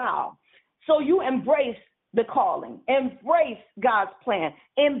all the while. So you embrace the calling, embrace God's plan,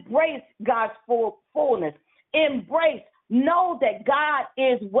 embrace God's fullness, know that God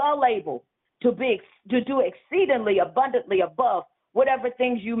is well able to do exceedingly abundantly above whatever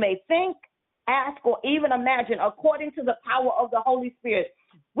things you may think, ask, or even imagine, according to the power of the Holy Spirit.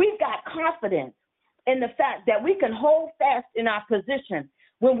 We've got confidence in the fact that we can hold fast in our position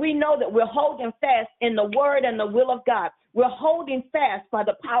when we know that we're holding fast in the word and the will of God. We're holding fast by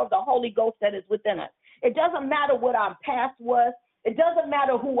the power of the Holy Ghost that is within us. It doesn't matter what our past was. It doesn't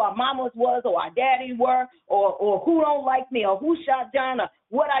matter who our mamas was or our daddy were, or who don't like me, or who shot down, or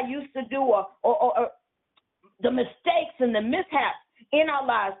what I used to do, or the mistakes and the mishaps in our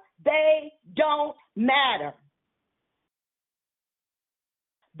lives. They don't matter.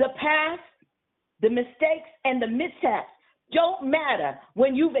 The past, the mistakes, and the mishaps don't matter.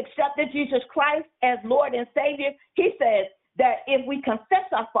 When you've accepted Jesus Christ as Lord and Savior, he says that if we confess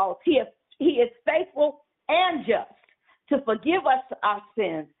our faults, he is faithful and just to forgive us our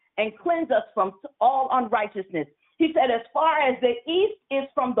sins and cleanse us from all unrighteousness. He said, as far as the east is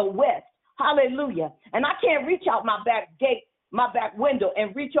from the west, hallelujah. And I can't reach out my back gate, my back window,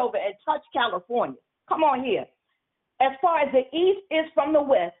 and reach over and touch California. Come on here. As far as the east is from the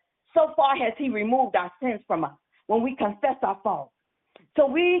west, so far has he removed our sins from us when we confess our faults. So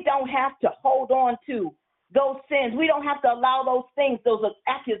we don't have to hold on to those sins. We don't have to allow those things, those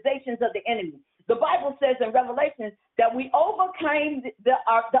accusations of the enemy. The Bible says in Revelation that we overcame the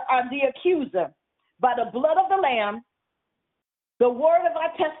accuser by the blood of the Lamb, the word of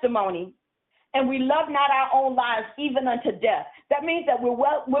our testimony, and we love not our own lives even unto death. That means that we're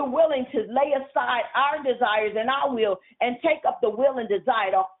willing to lay aside our desires and our will and take up the will and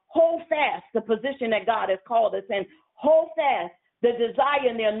desire to hold fast the position that God has called us in. Hold fast the desire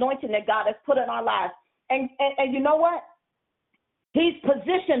and the anointing that God has put in our lives. And you know what? He's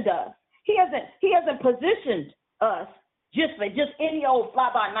positioned us. He hasn't positioned us just any old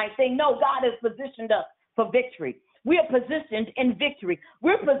fly-by-night thing. No, God has positioned us for victory. We are positioned in victory.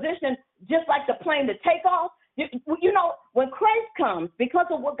 We're positioned just like the plane to take off. You know, when Christ comes, because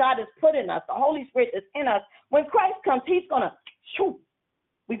of what God has put in us, the Holy Spirit is in us, when Christ comes, he's going to, shoot,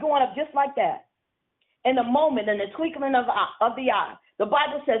 we're going up just like that. In the moment, in the twinkling of the eye, the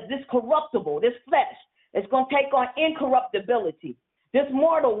Bible says this corruptible, this flesh, is going to take on incorruptibility. This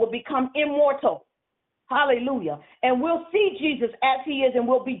mortal will become immortal. Hallelujah. And we'll see Jesus as he is, and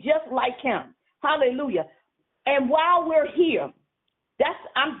we'll be just like him. Hallelujah. And while we're here,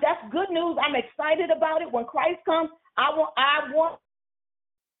 that's good news. I'm excited about it. When Christ comes, I want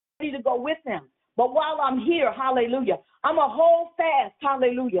to go with him. But while I'm here, hallelujah, I'm going to hold fast,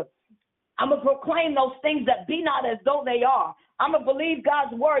 hallelujah. I'm going to proclaim those things that be not as though they are. I'm going to believe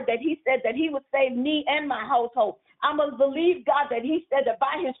God's word that he said that he would save me and my household. I'm going to believe God that he said that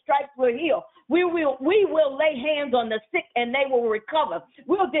by his stripes we're healed. We will lay hands on the sick and they will recover.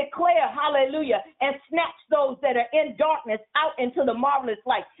 We'll declare, hallelujah, and snatch those that are in darkness out into the marvelous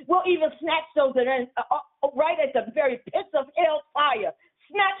light. We'll even snatch those that are right at the very pits of hell's fire.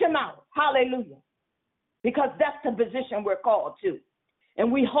 Snatch them out, hallelujah, because that's the position we're called to. And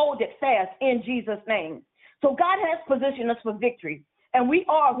we hold it fast in Jesus' name. So God has positioned us for victory, and we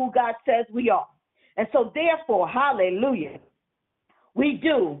are who God says we are. And so therefore, hallelujah, we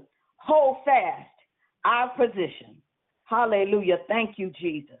do hold fast our position. Hallelujah. Thank you,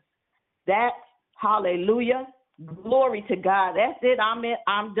 Jesus. That's hallelujah. Glory to God. That's it.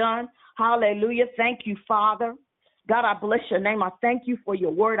 I'm done. Hallelujah. Thank you, Father. God, I bless your name. I thank you for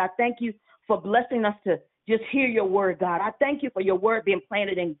your word. I thank you for blessing us to just hear your word, God. I thank you for your word being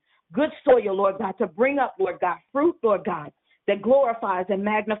planted in good soil, Lord God, to bring up, Lord God, fruit, Lord God, that glorifies and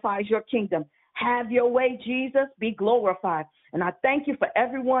magnifies your kingdom. Have your way, Jesus. Be glorified. And I thank you for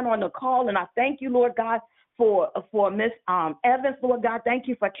everyone on the call. And I thank you, Lord God, for Miss Evans, Lord God. Thank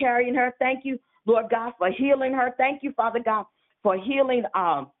you for carrying her. Thank you, Lord God, for healing her. Thank you, Father God, for healing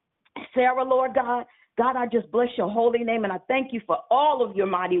Sarah, Lord God. God, I just bless your holy name, and I thank you for all of your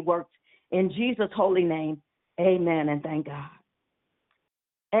mighty works in Jesus' holy name. Amen, and thank God.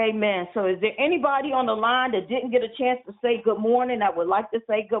 Amen. So is there anybody on the line that didn't get a chance to say good morning that would like to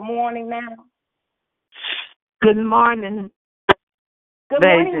say good morning now? Good morning. Good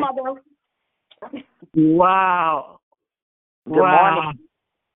morning, Mother. Wow. Good morning.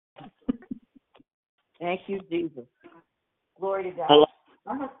 Thank you, Jesus. Glory to God.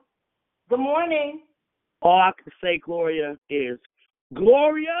 Hello. Good morning. All I can say, Gloria, is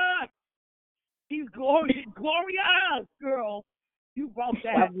Gloria. She's Gloria. Gloria, girl. You brought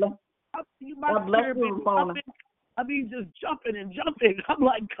that. You God bless you, Mona. I mean, just jumping and jumping. I'm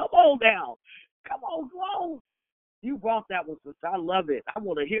like, come on now. Come on, Flo. You brought that one, sister. I love it. I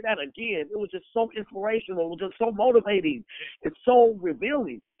want to hear that again. It was just so inspirational. It was just so motivating. It's so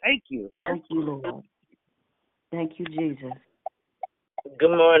revealing. Thank you. Thank you, Lord. Thank you, Jesus.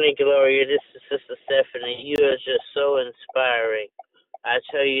 Good morning, Gloria. This is Sister Stephanie. You are just so inspiring. I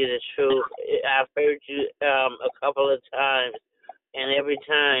tell you the truth. I've heard you a couple of times, and every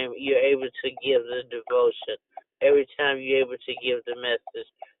time you're able to give the devotion, every time you're able to give the message,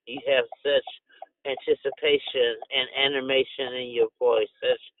 you have such anticipation and animation in your voice,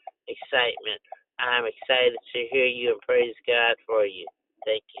 such excitement. I'm excited to hear you and praise God for you.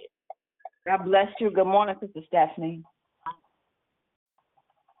 Thank you. God bless you. Good morning, Sister Stephanie.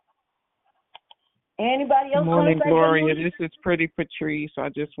 Anybody else? Good morning, want to say Gloria. good morning? This is Pretty Patrice. I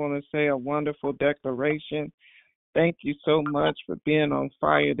just want to say a wonderful declaration. Thank you so much for being on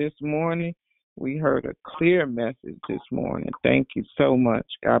fire this morning. We heard a clear message this morning. Thank you so much.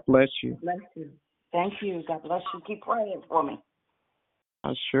 God bless you. Bless you. Thank you. God bless you. Keep praying for me.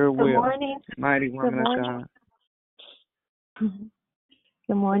 I sure will. Good morning. Mighty woman of morning. God.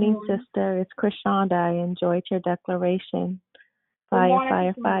 Good morning, sister. It's Krishanda. I enjoyed your declaration. Fire, morning,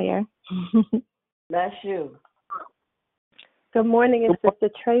 fire, Krishanda. fire. Bless you. Good morning, it's Sister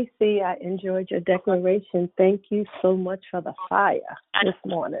Tracy. I enjoyed your declaration. Thank you so much for the fire this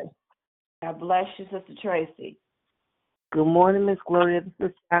morning. God bless you, Sister Tracy. Good morning, Miss Gloria. This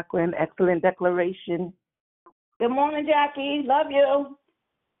is Jacqueline. Excellent declaration. Good morning, Jackie. Love you.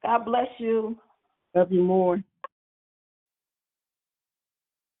 God bless you. Love you more.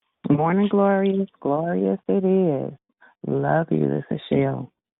 Good morning, Glorious. Glorious it is. Love you. This is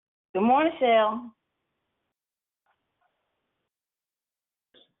Shell. Good morning, Shell.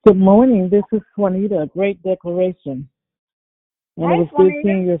 Good morning. This is Juanita. Great declaration. And Hey, it was Juanita. good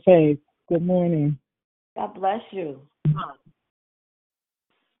seeing your face. Good morning. God bless you.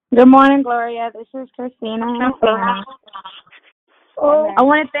 Good morning, Gloria. This is Christina. I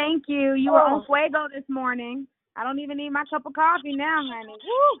want to thank you. You were on fuego this morning. I don't even need my cup of coffee now, honey.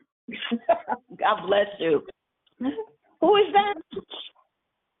 Woo! God bless you. Who is that?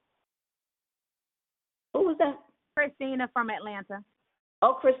 Who is that? Christina from Atlanta.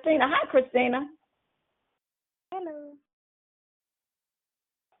 Oh, Christina. Hi, Christina. Hello.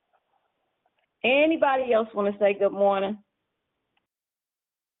 Anybody else want to say good morning?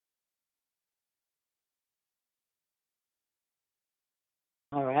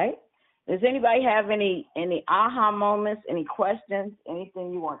 All right. Does anybody have any aha moments, any questions,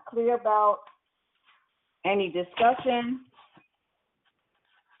 anything you weren't clear about, any discussion?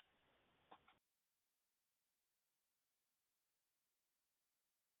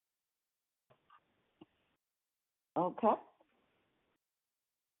 Okay.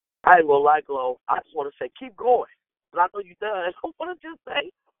 I will like Glow. I just want to say keep going. But I know you done. I want to just say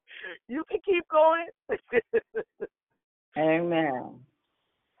you can keep going. Amen.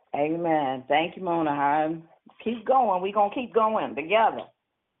 Amen. Thank you, Mona. Keep going. We're going to keep going together.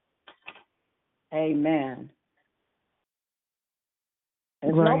 Amen.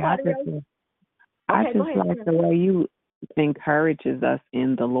 Gloria, I just like the way you encourages us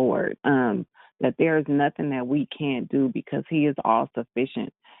in the Lord, that there is nothing that we can't do because he is all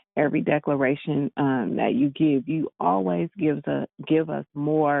sufficient. Every declaration that you give, you always give us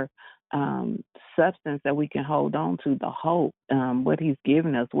more substance that we can hold on to, the hope, what He's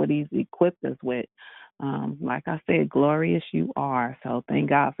given us, what He's equipped us with. Like I said, glorious you are. So thank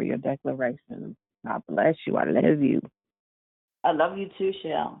God for your declaration. God bless you. I love you. I love you too,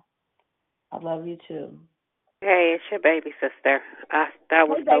 Shell. I love you too. Hey, it's your baby sister. That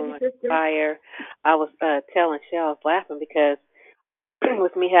was so much fire. I was telling Shell, I was laughing because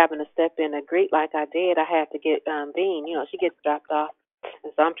with me having to step in to greet like I did, I had to get Bean. You know, she gets dropped off,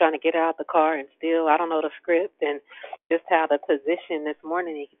 and so I'm trying to get her out the car, and still I don't know the script and just how the position this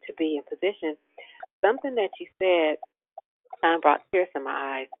morning to be in position. Something that you said brought tears in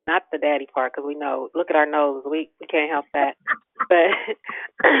my eyes. Not the daddy part, because we know. Look at our nose. We can't help that. But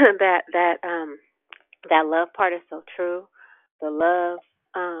that love part is so true. The love,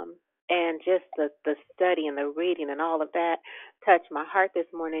 and just the study and the reading and all of that touched my heart this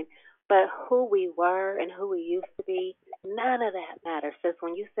morning. But who we were and who we used to be, none of that matters. Sis,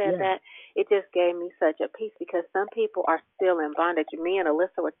 when you said that, it just gave me such a peace because some people are still in bondage. Me and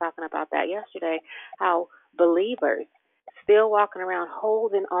Alyssa were talking about that yesterday, how believers still walking around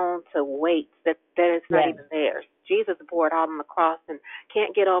holding on to weights that is not even theirs. Jesus bore it all on the cross and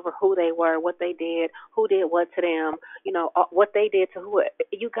can't get over who they were, what they did, who did what to them, what they did to who.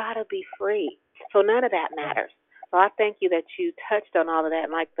 You got to be free. So none of that matters. So I thank you that you touched on all of that.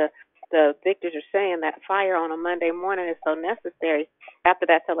 And like the victors are saying, that fire on a Monday morning is so necessary. After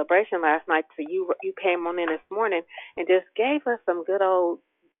that celebration last night, so you came on in this morning and just gave us some good old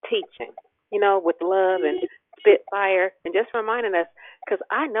teaching, with love and spitfire, and just reminding us, because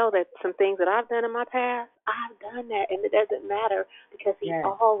I know that some things that I've done in my past, I've done that, and it doesn't matter because He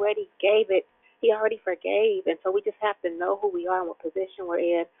already gave it. He already forgave, and so we just have to know who we are and what position we're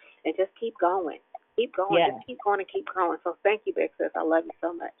in, and just keep going. Keep going. Just keep going and keep growing. So thank you, big sis. I love you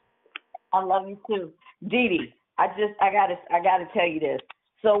so much. I love you too, Dee Dee. I gotta tell you this.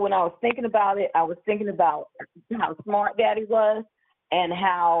 So when I was thinking about it, I was thinking about how smart Daddy was, and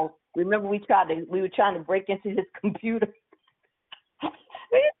how, remember we were trying to break into his computer. We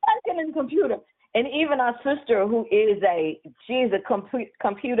were breaking his computer, and even our sister, who is she's a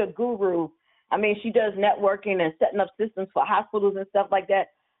computer guru. I mean, she does networking and setting up systems for hospitals and stuff like that.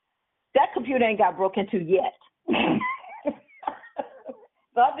 That computer ain't got broken into yet.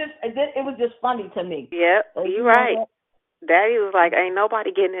 So it was just funny to me. Yep, so you're right. Daddy was like, ain't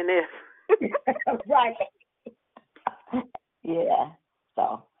nobody getting in this. Right. Yeah.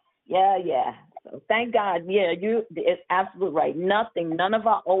 So, yeah. So thank God. Yeah, it's absolutely right. None of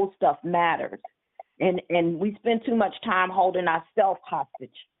our old stuff matters. And we spend too much time holding ourselves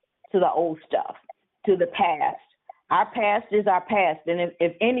hostage to the old stuff, to the past. Our past is our past. And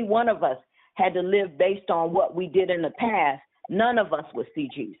if any one of us had to live based on what we did in the past, none of us would see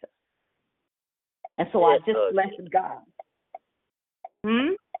Jesus. And so I just bless God.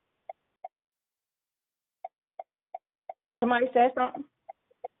 Somebody said something?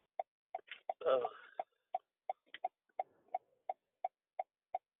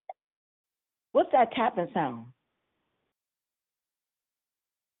 What's that tapping sound?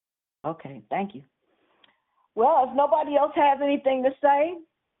 Okay, thank you. Well, if nobody else has anything to say,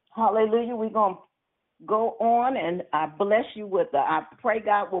 hallelujah, we're going to go on, and I bless you I pray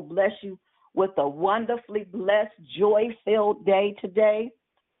God will bless you with a wonderfully blessed, joy-filled day today.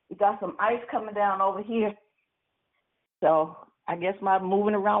 We got some ice coming down over here, so I guess my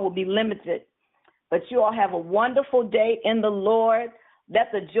moving around will be limited. But you all have a wonderful day in the Lord.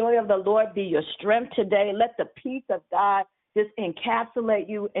 Let the joy of the Lord be your strength today. Let the peace of God just encapsulate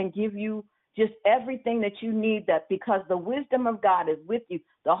you and give you just everything that you need, that because the wisdom of God is with you.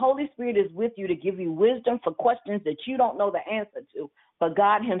 The Holy Spirit is with you to give you wisdom for questions that you don't know the answer to, but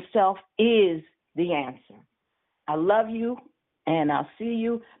God Himself is the answer. I love you, and I'll see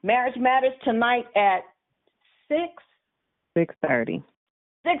you. Marriage Matters tonight at 6:30.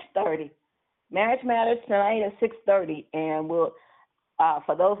 6:30. Marriage Matters tonight at 6:30, and we'll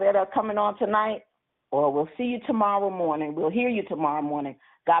for those that are coming on tonight, or we'll see you tomorrow morning. We'll hear you tomorrow morning.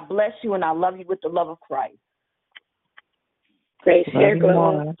 God bless you, and I love you with the love of Christ. Grace, share,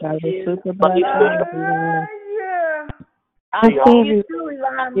 glory. Have a super blessed day. I love you too,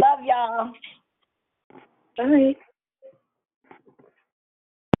 Elon. Love y'all. Bye.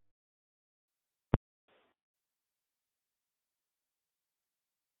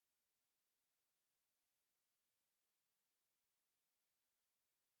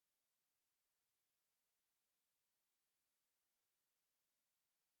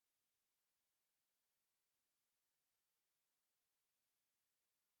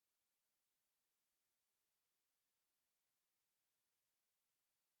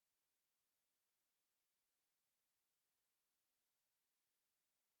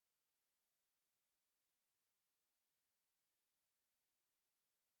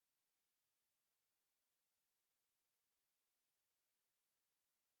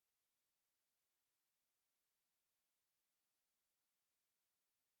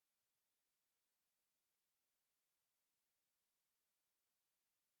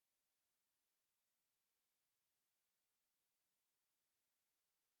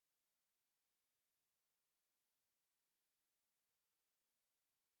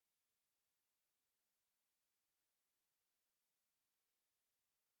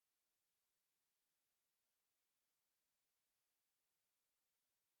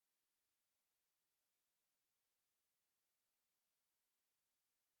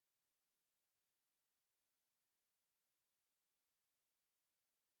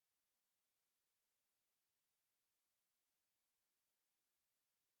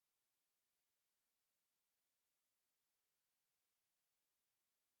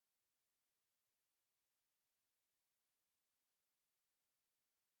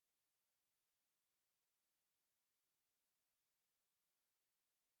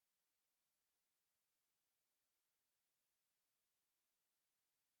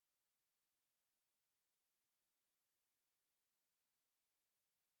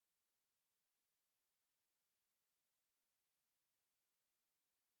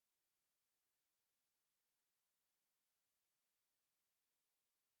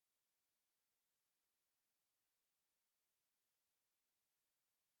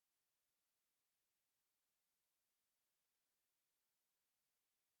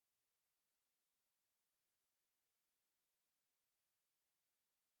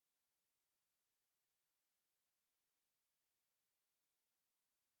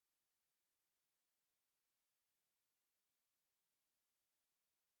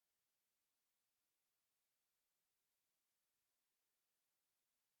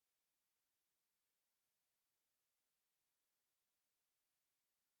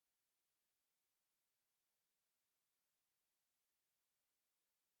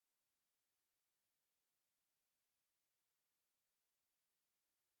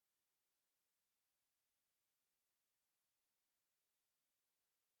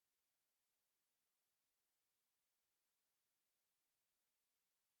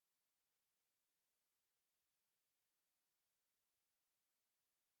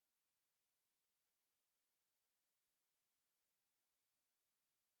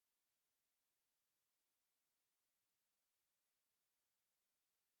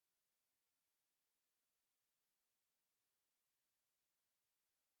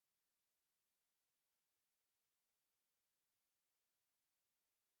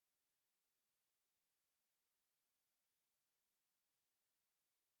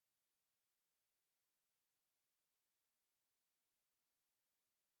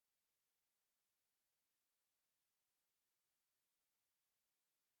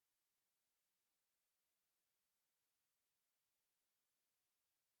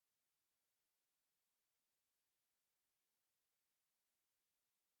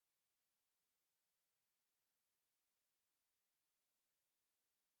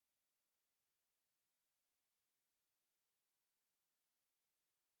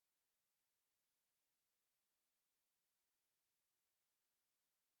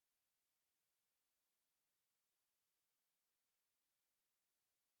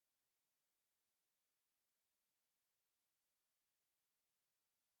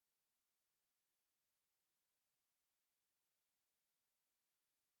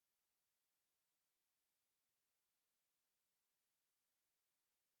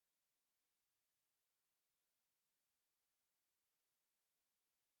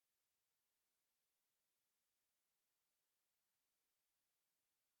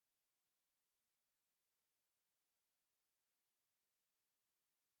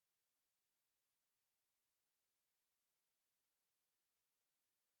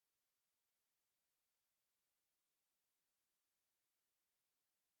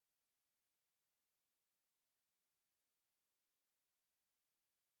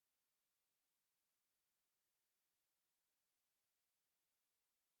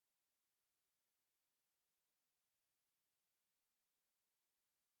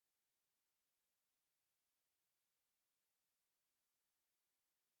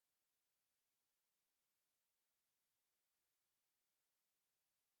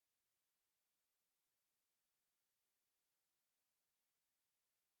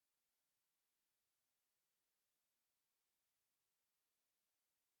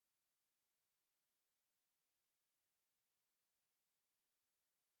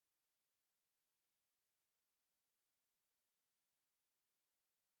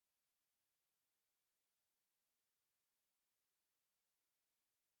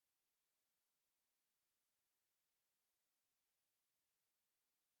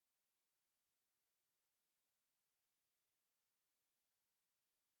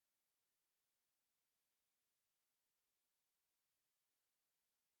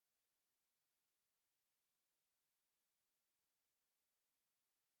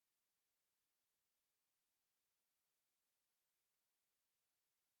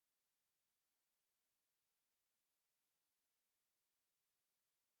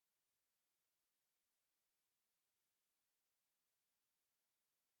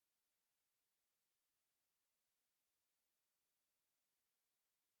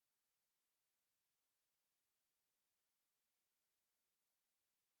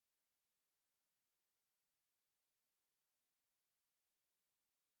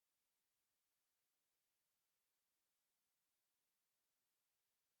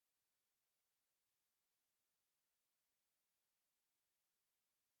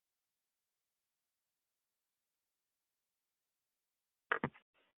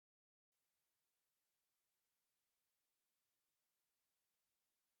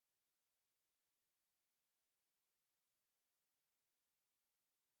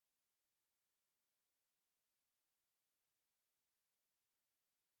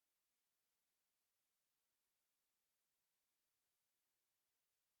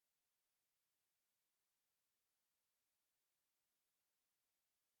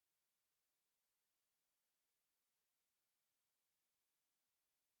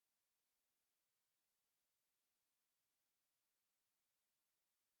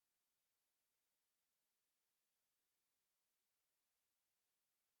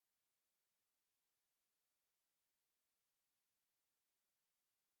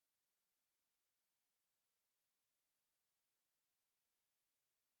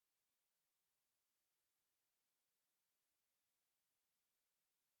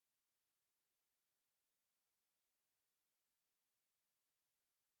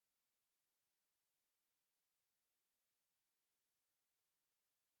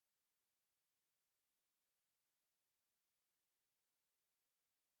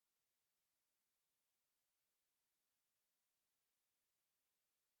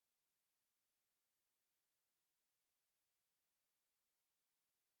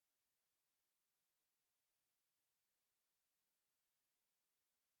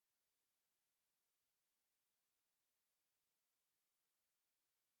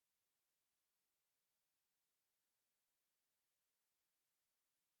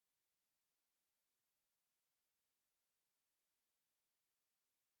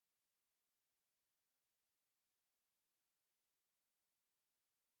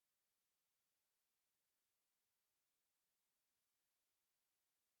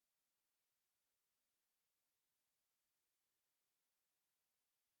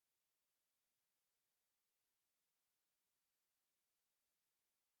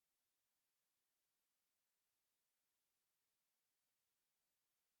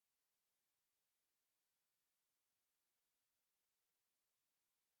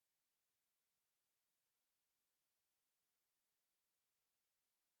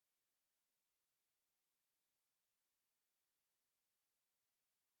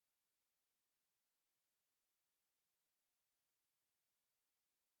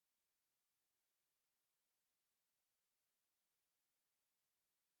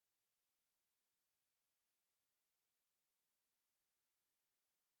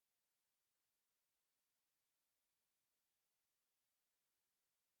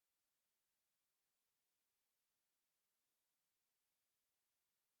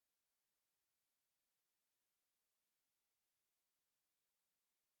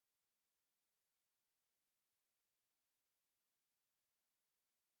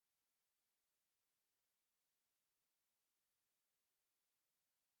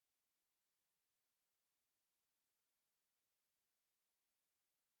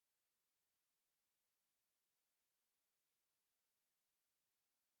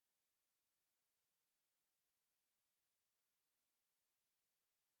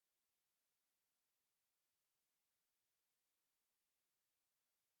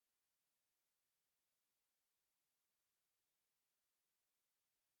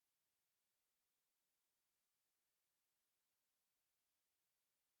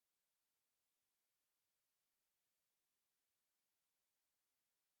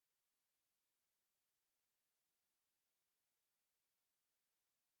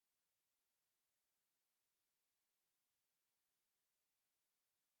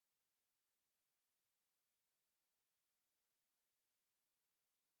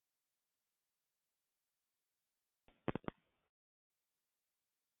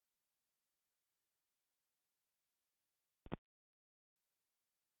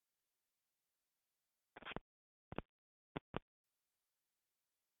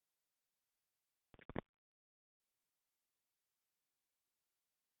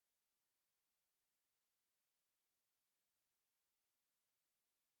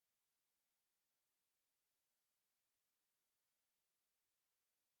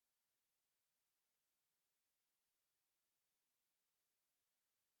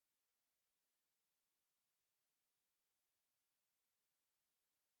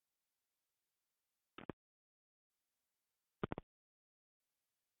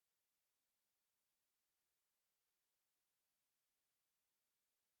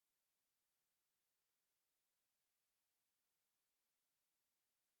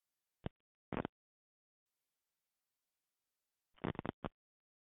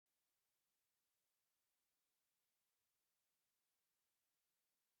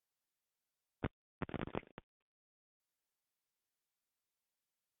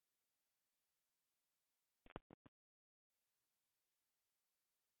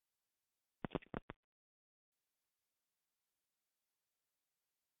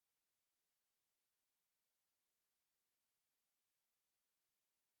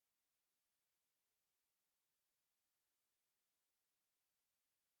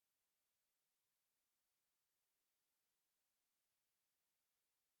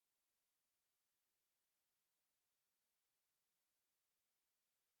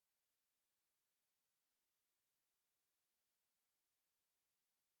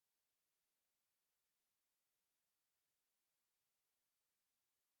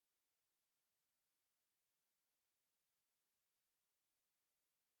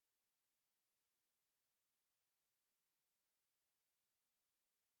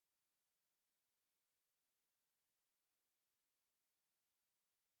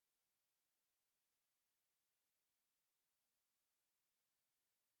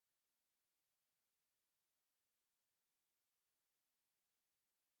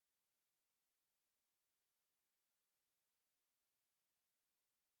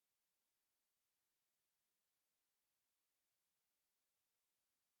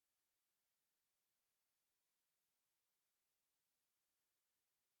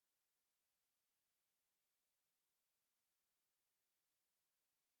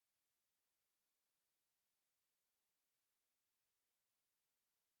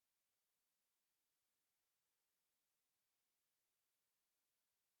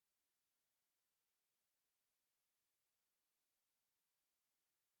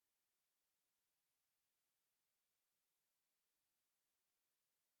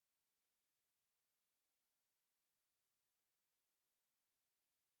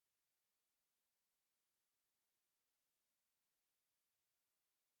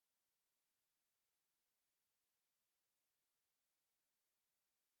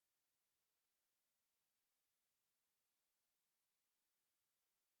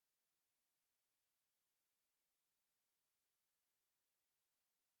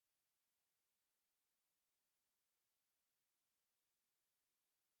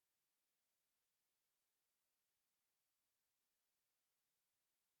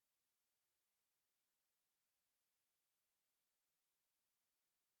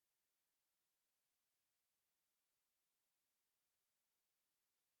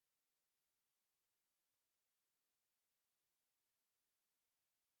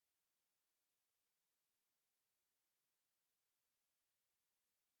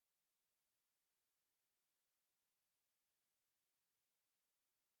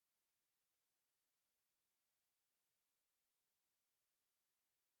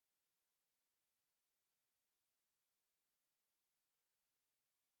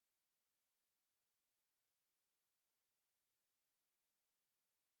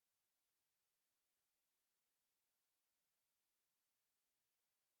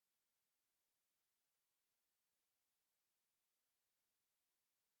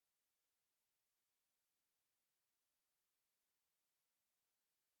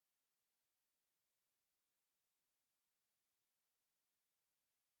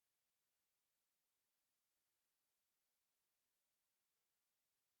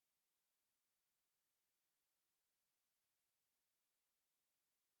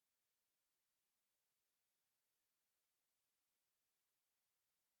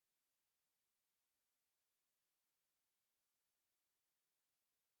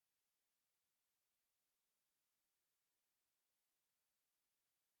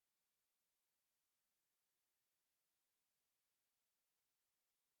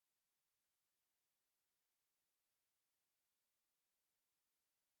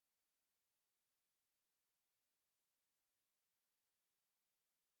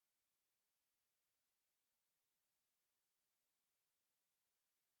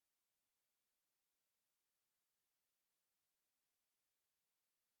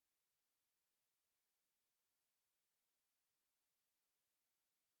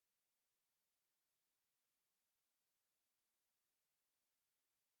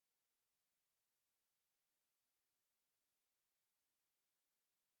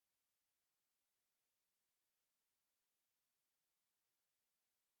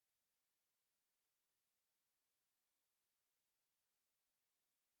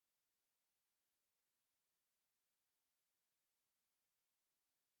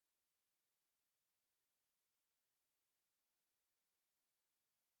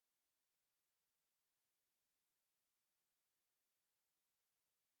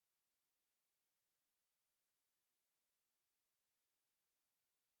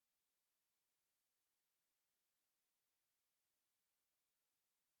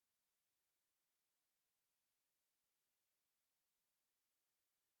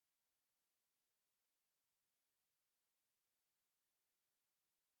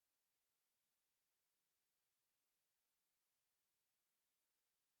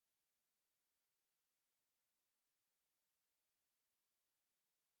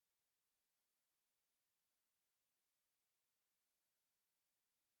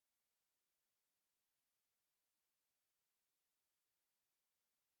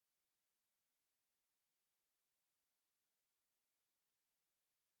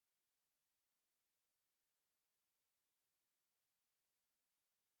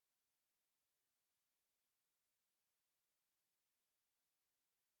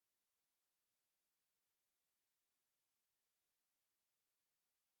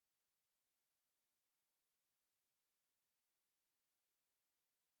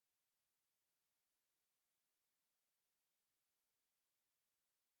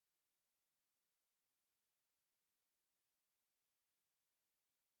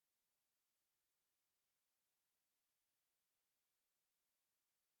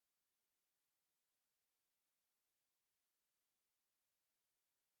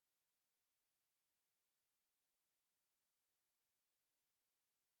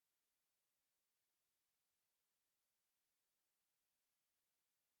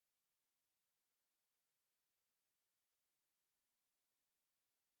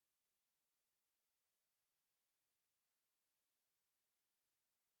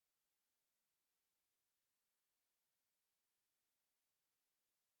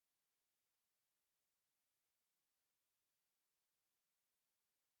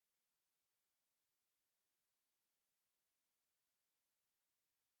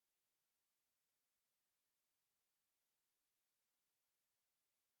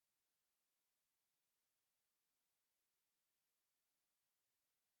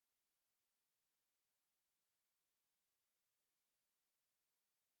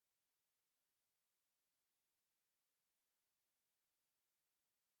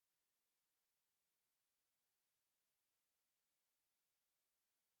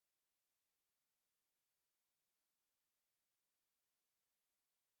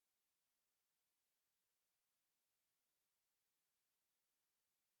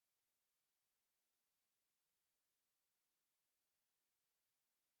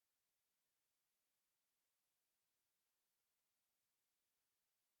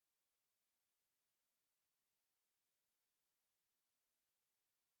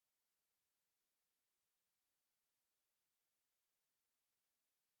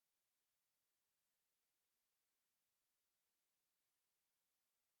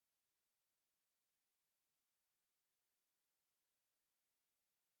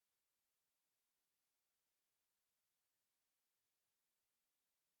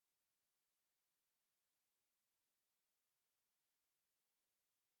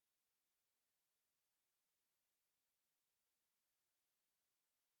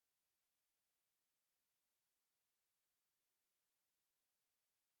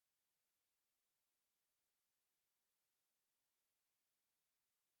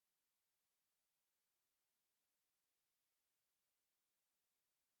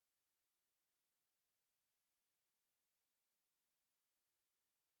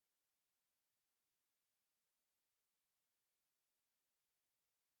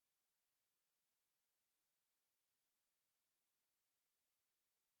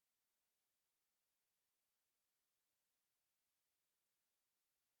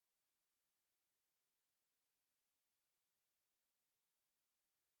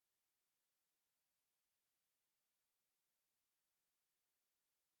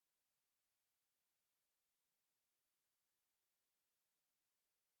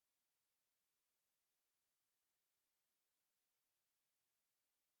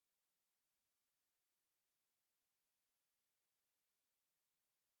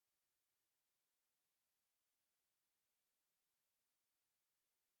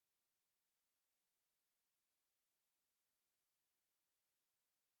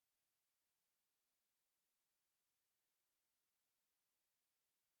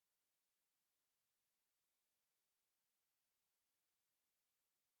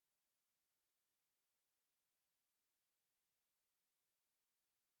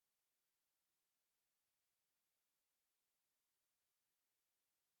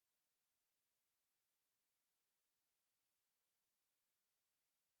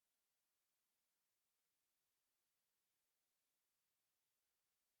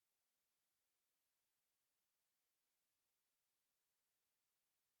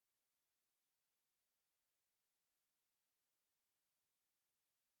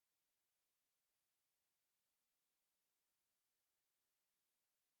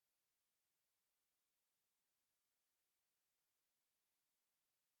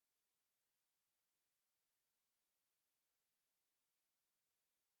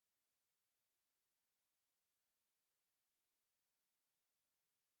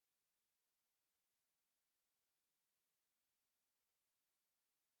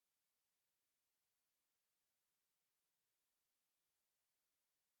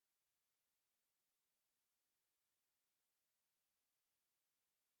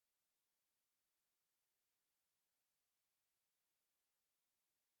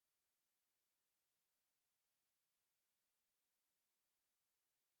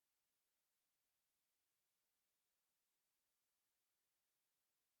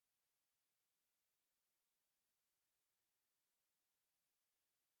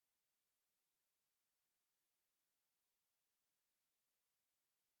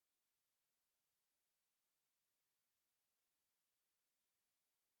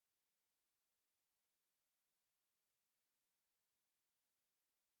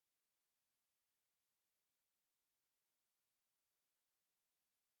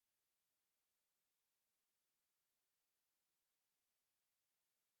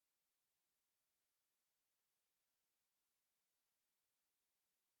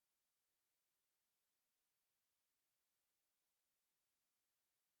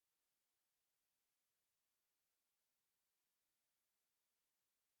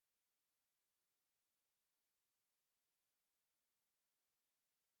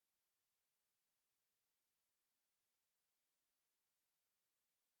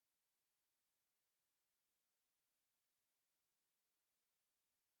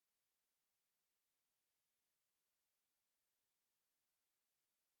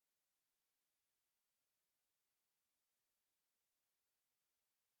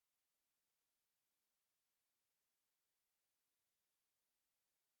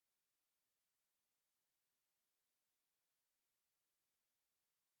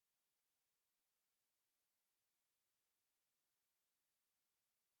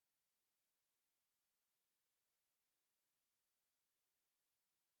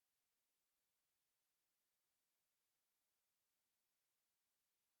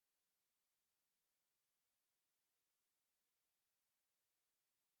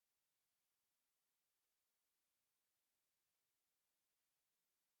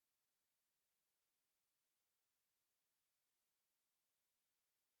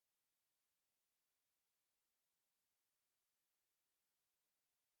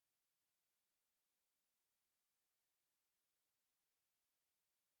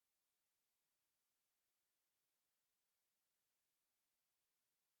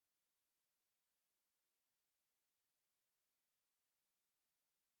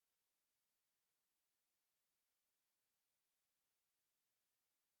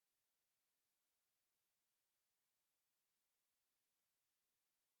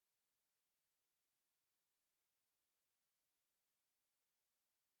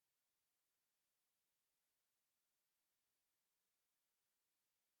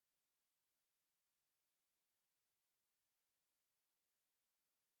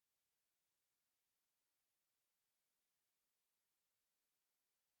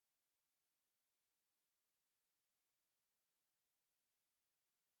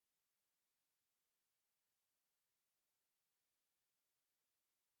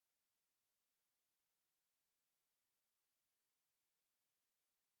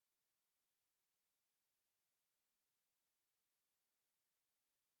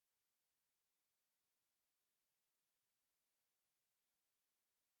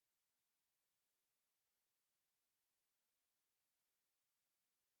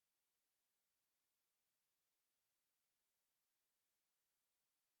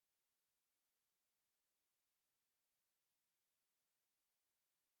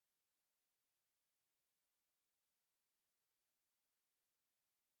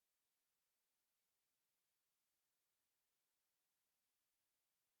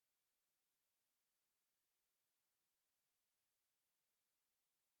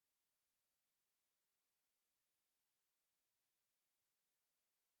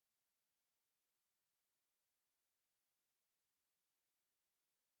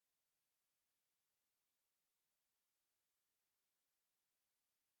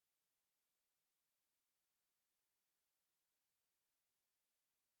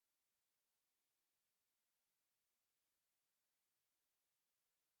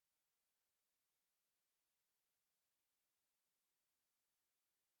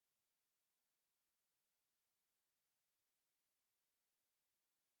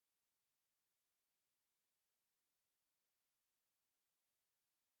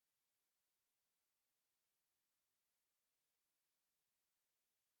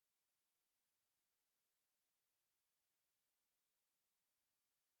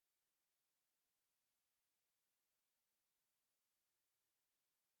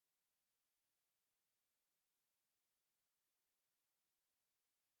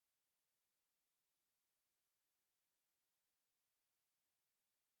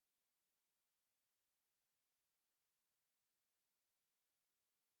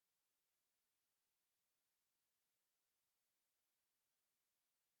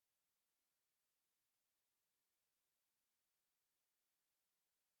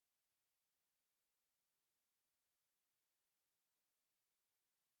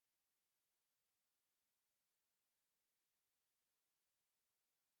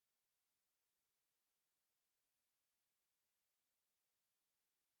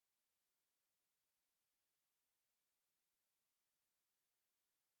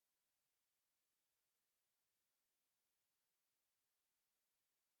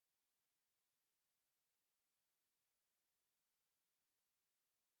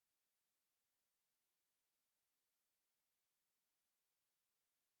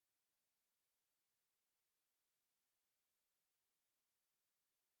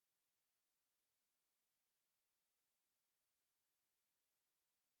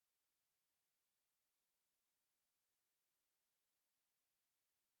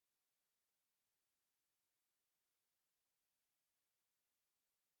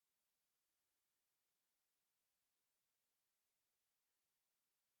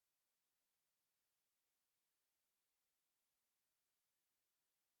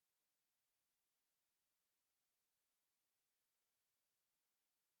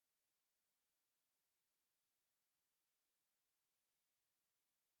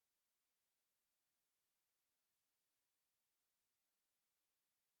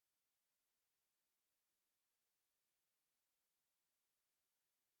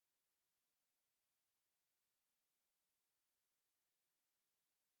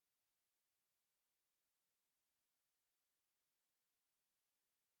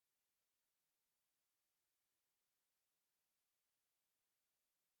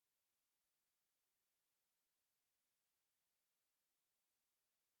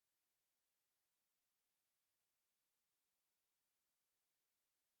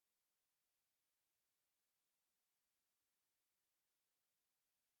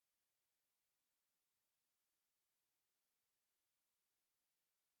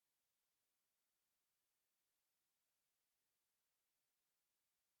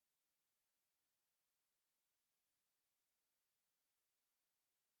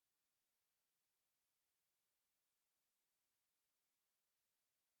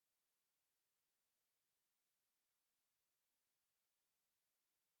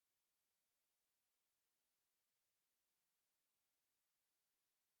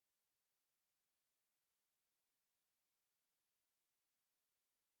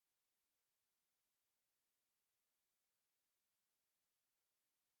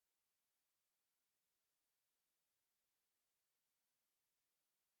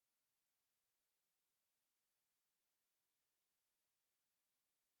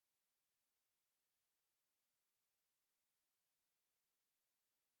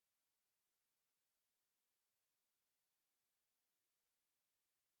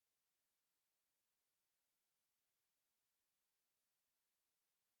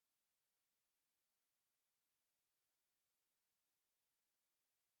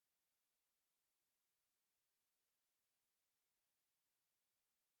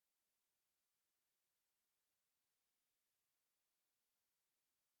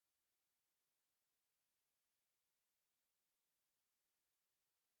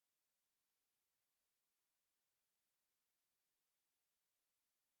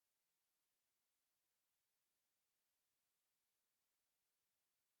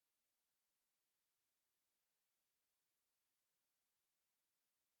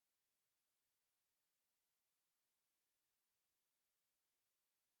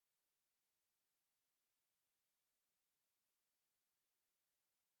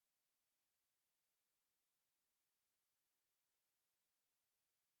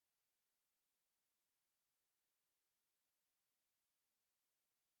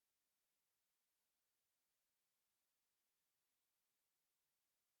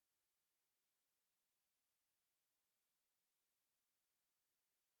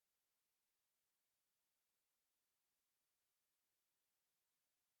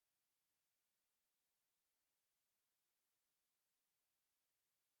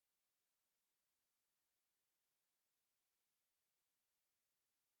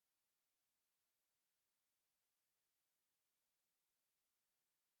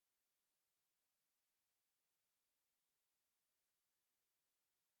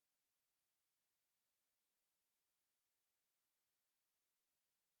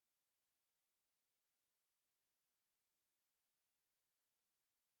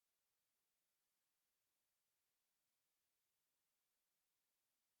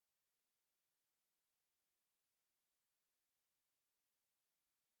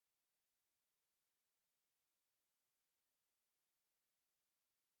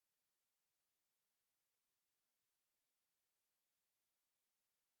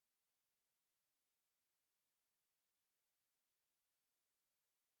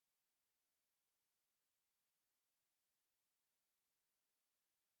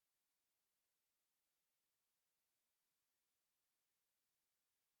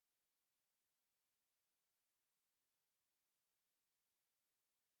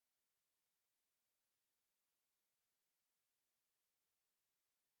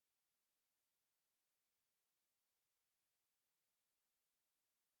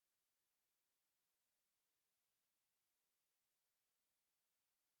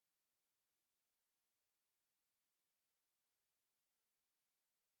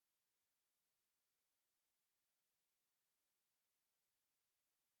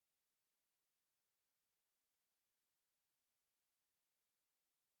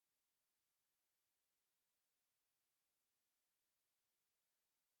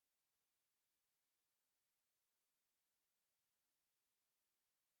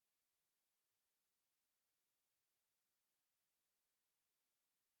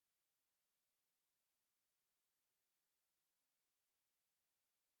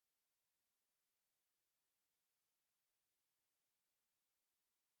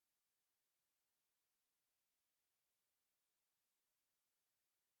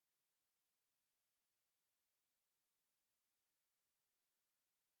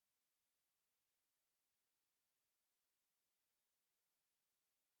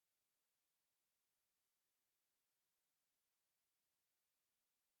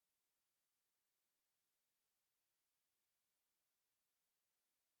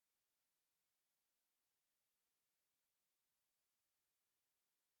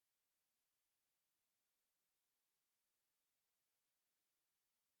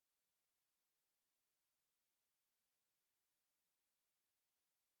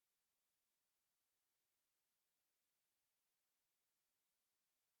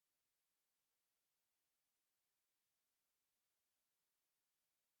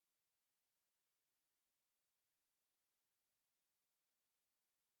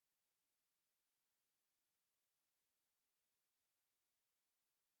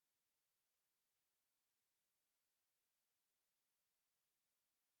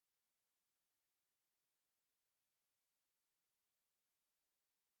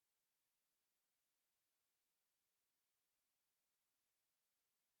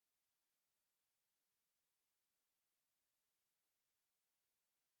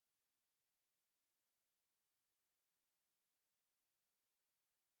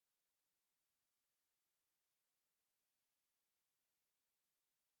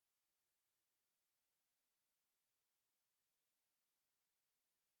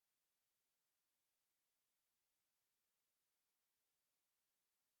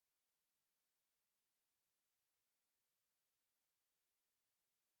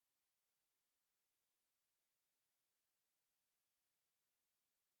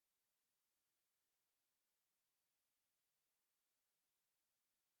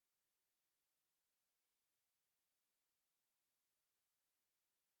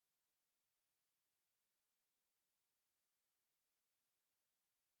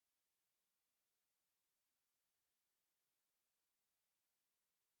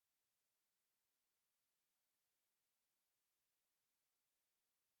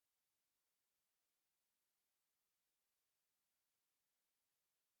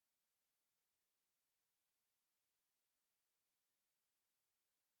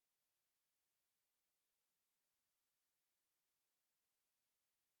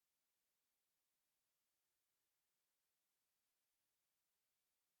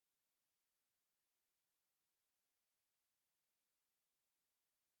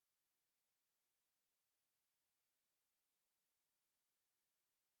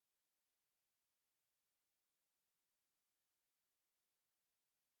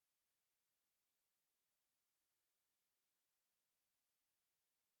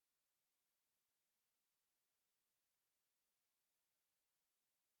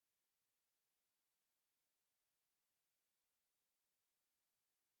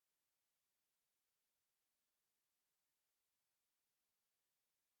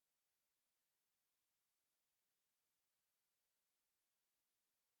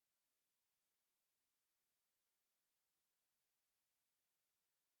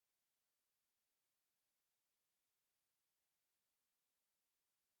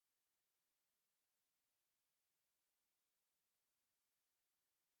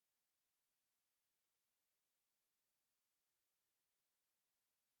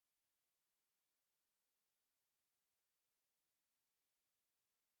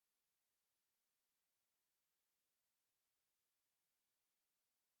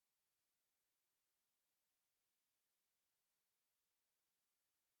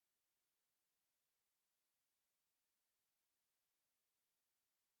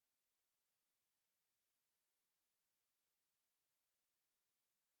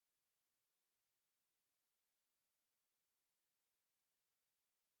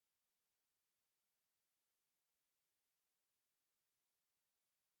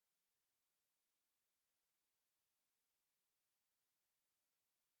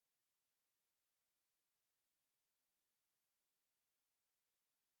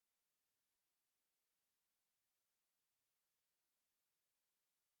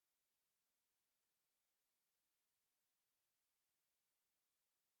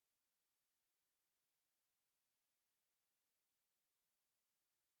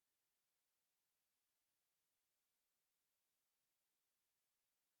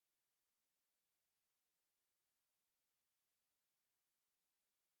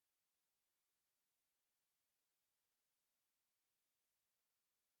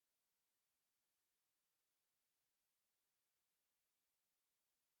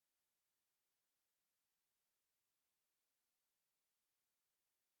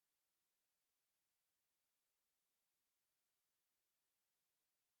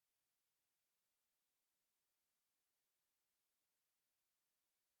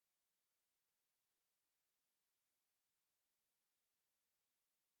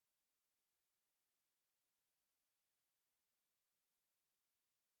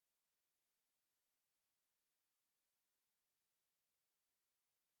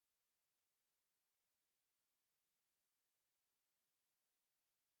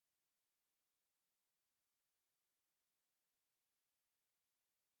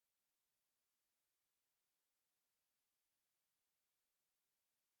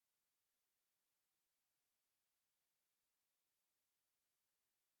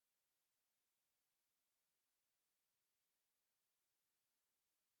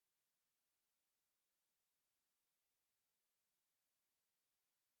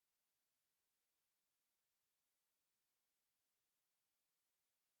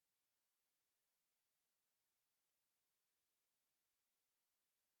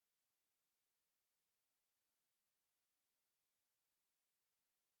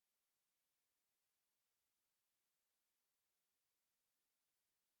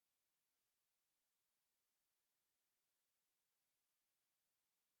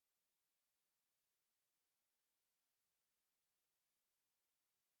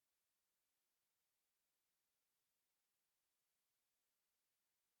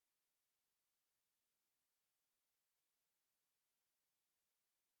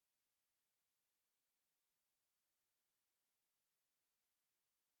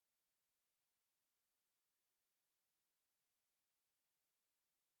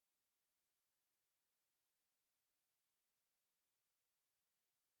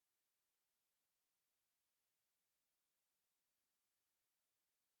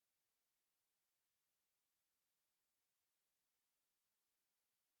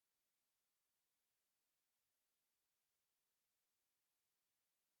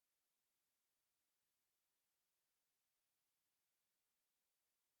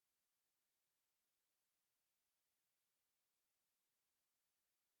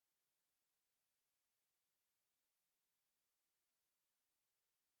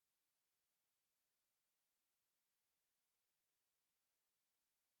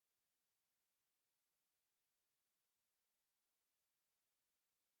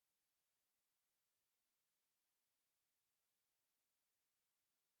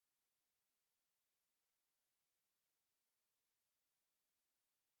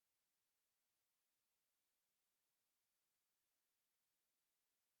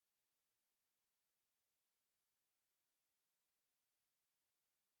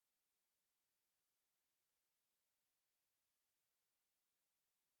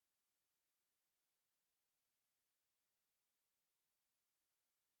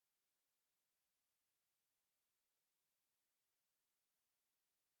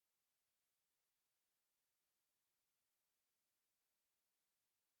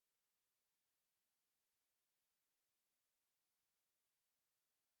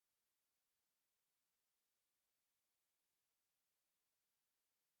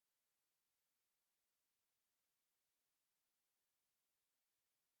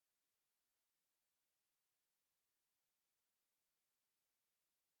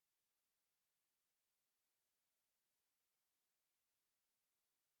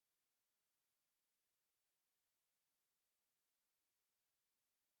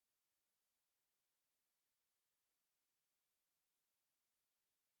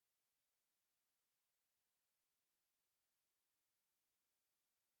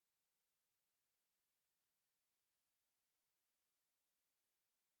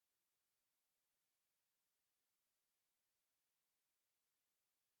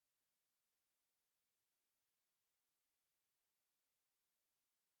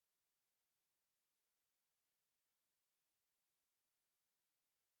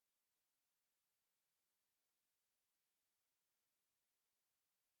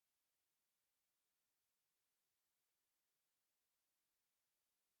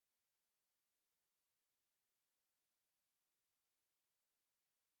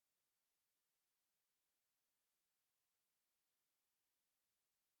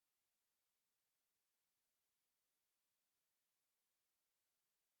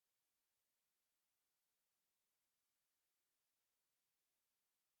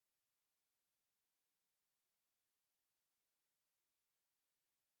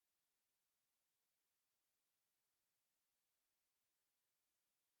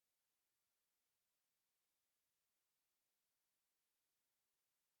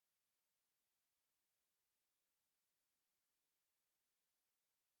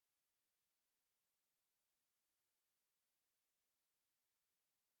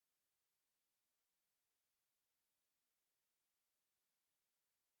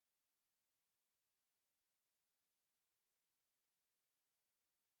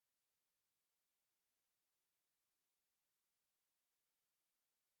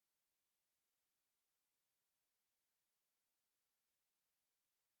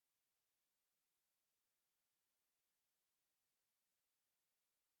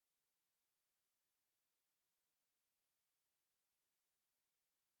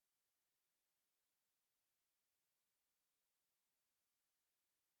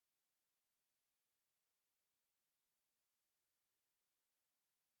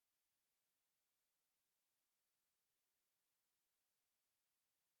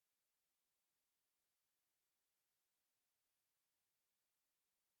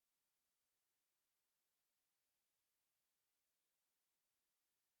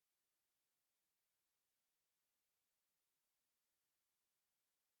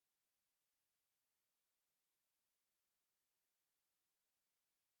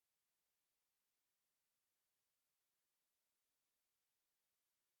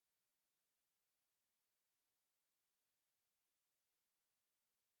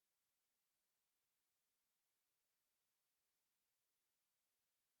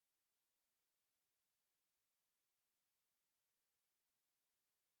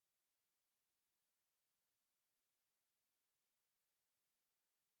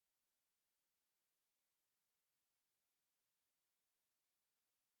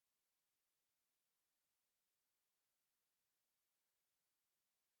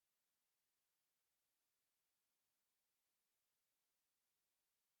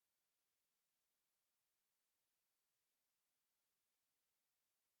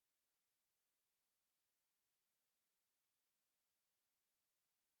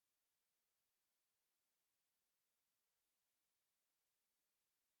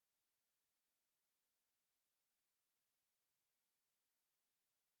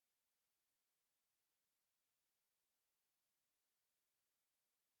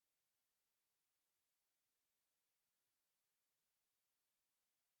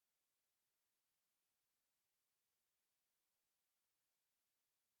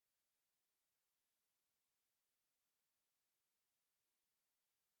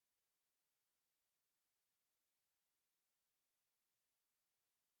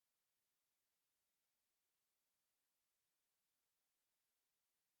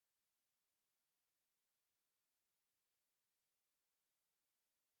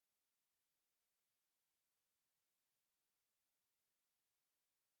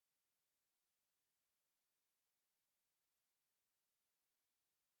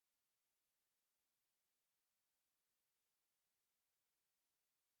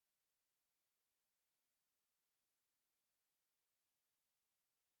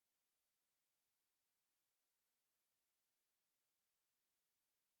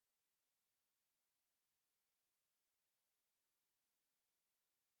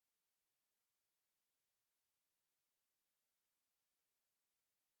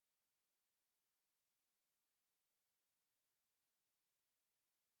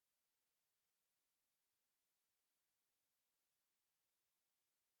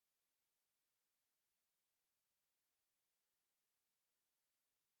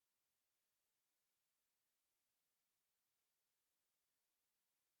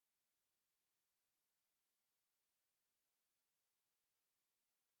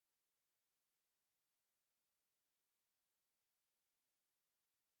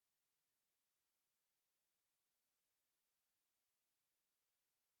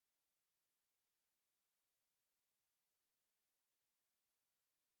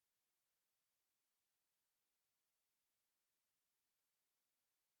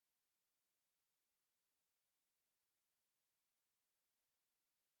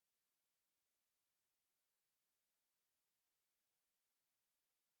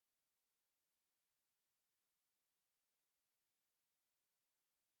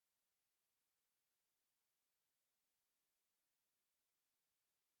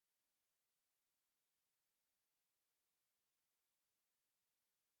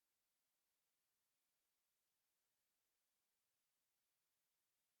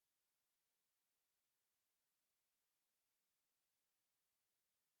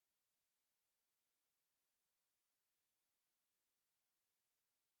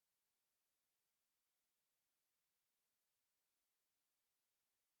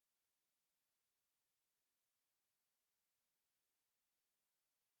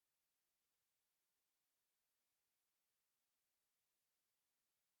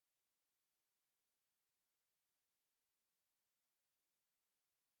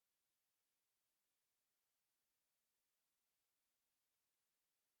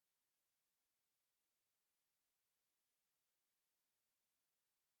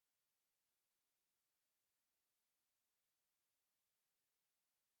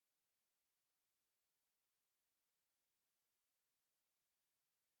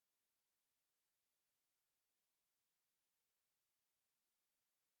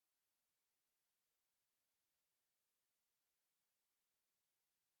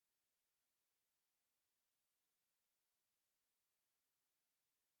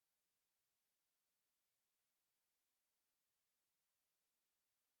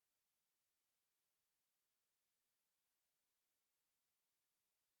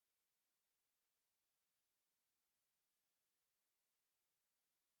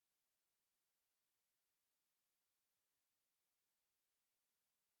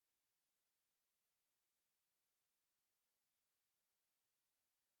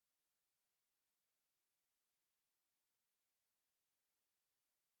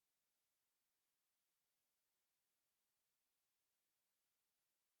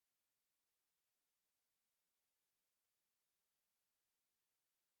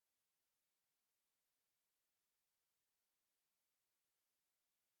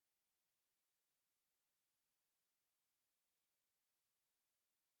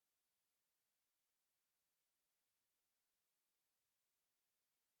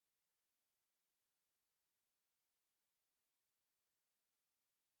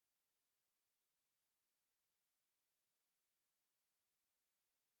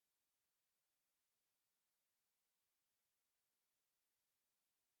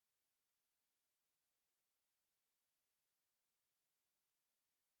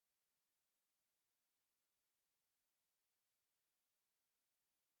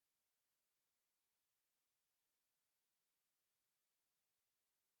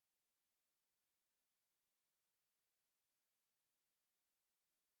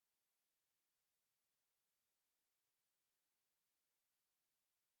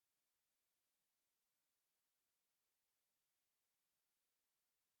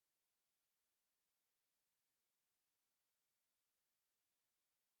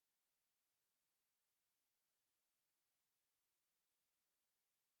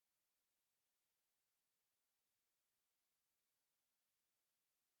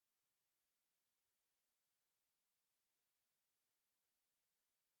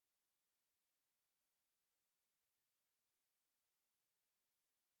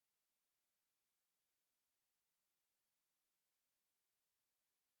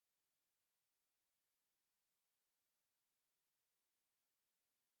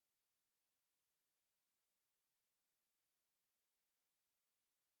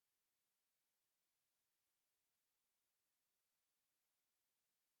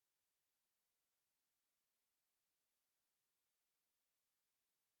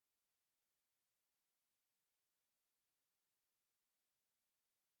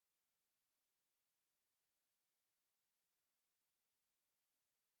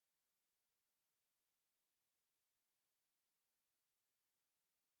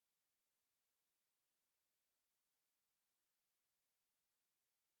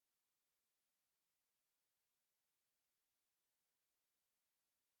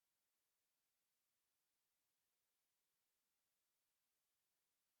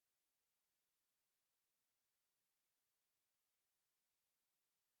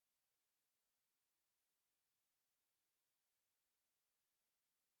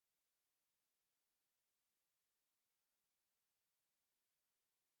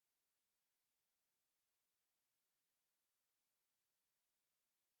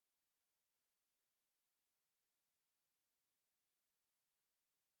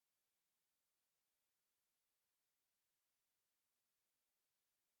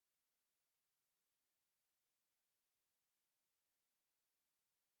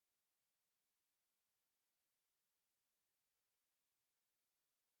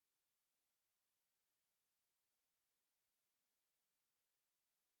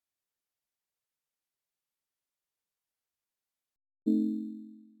 Giving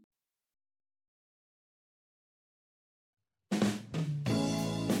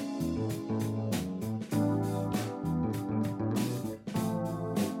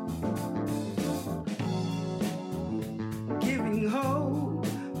hope,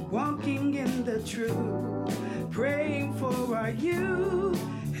 walking in the truth, praying for our youth,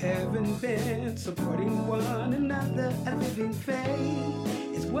 having been supporting one another. A living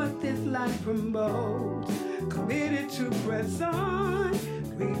faith is what this life promotes. Committed to press on,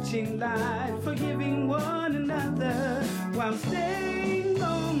 reaching life, forgiving one another while staying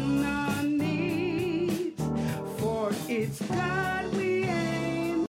on our knees. For it's God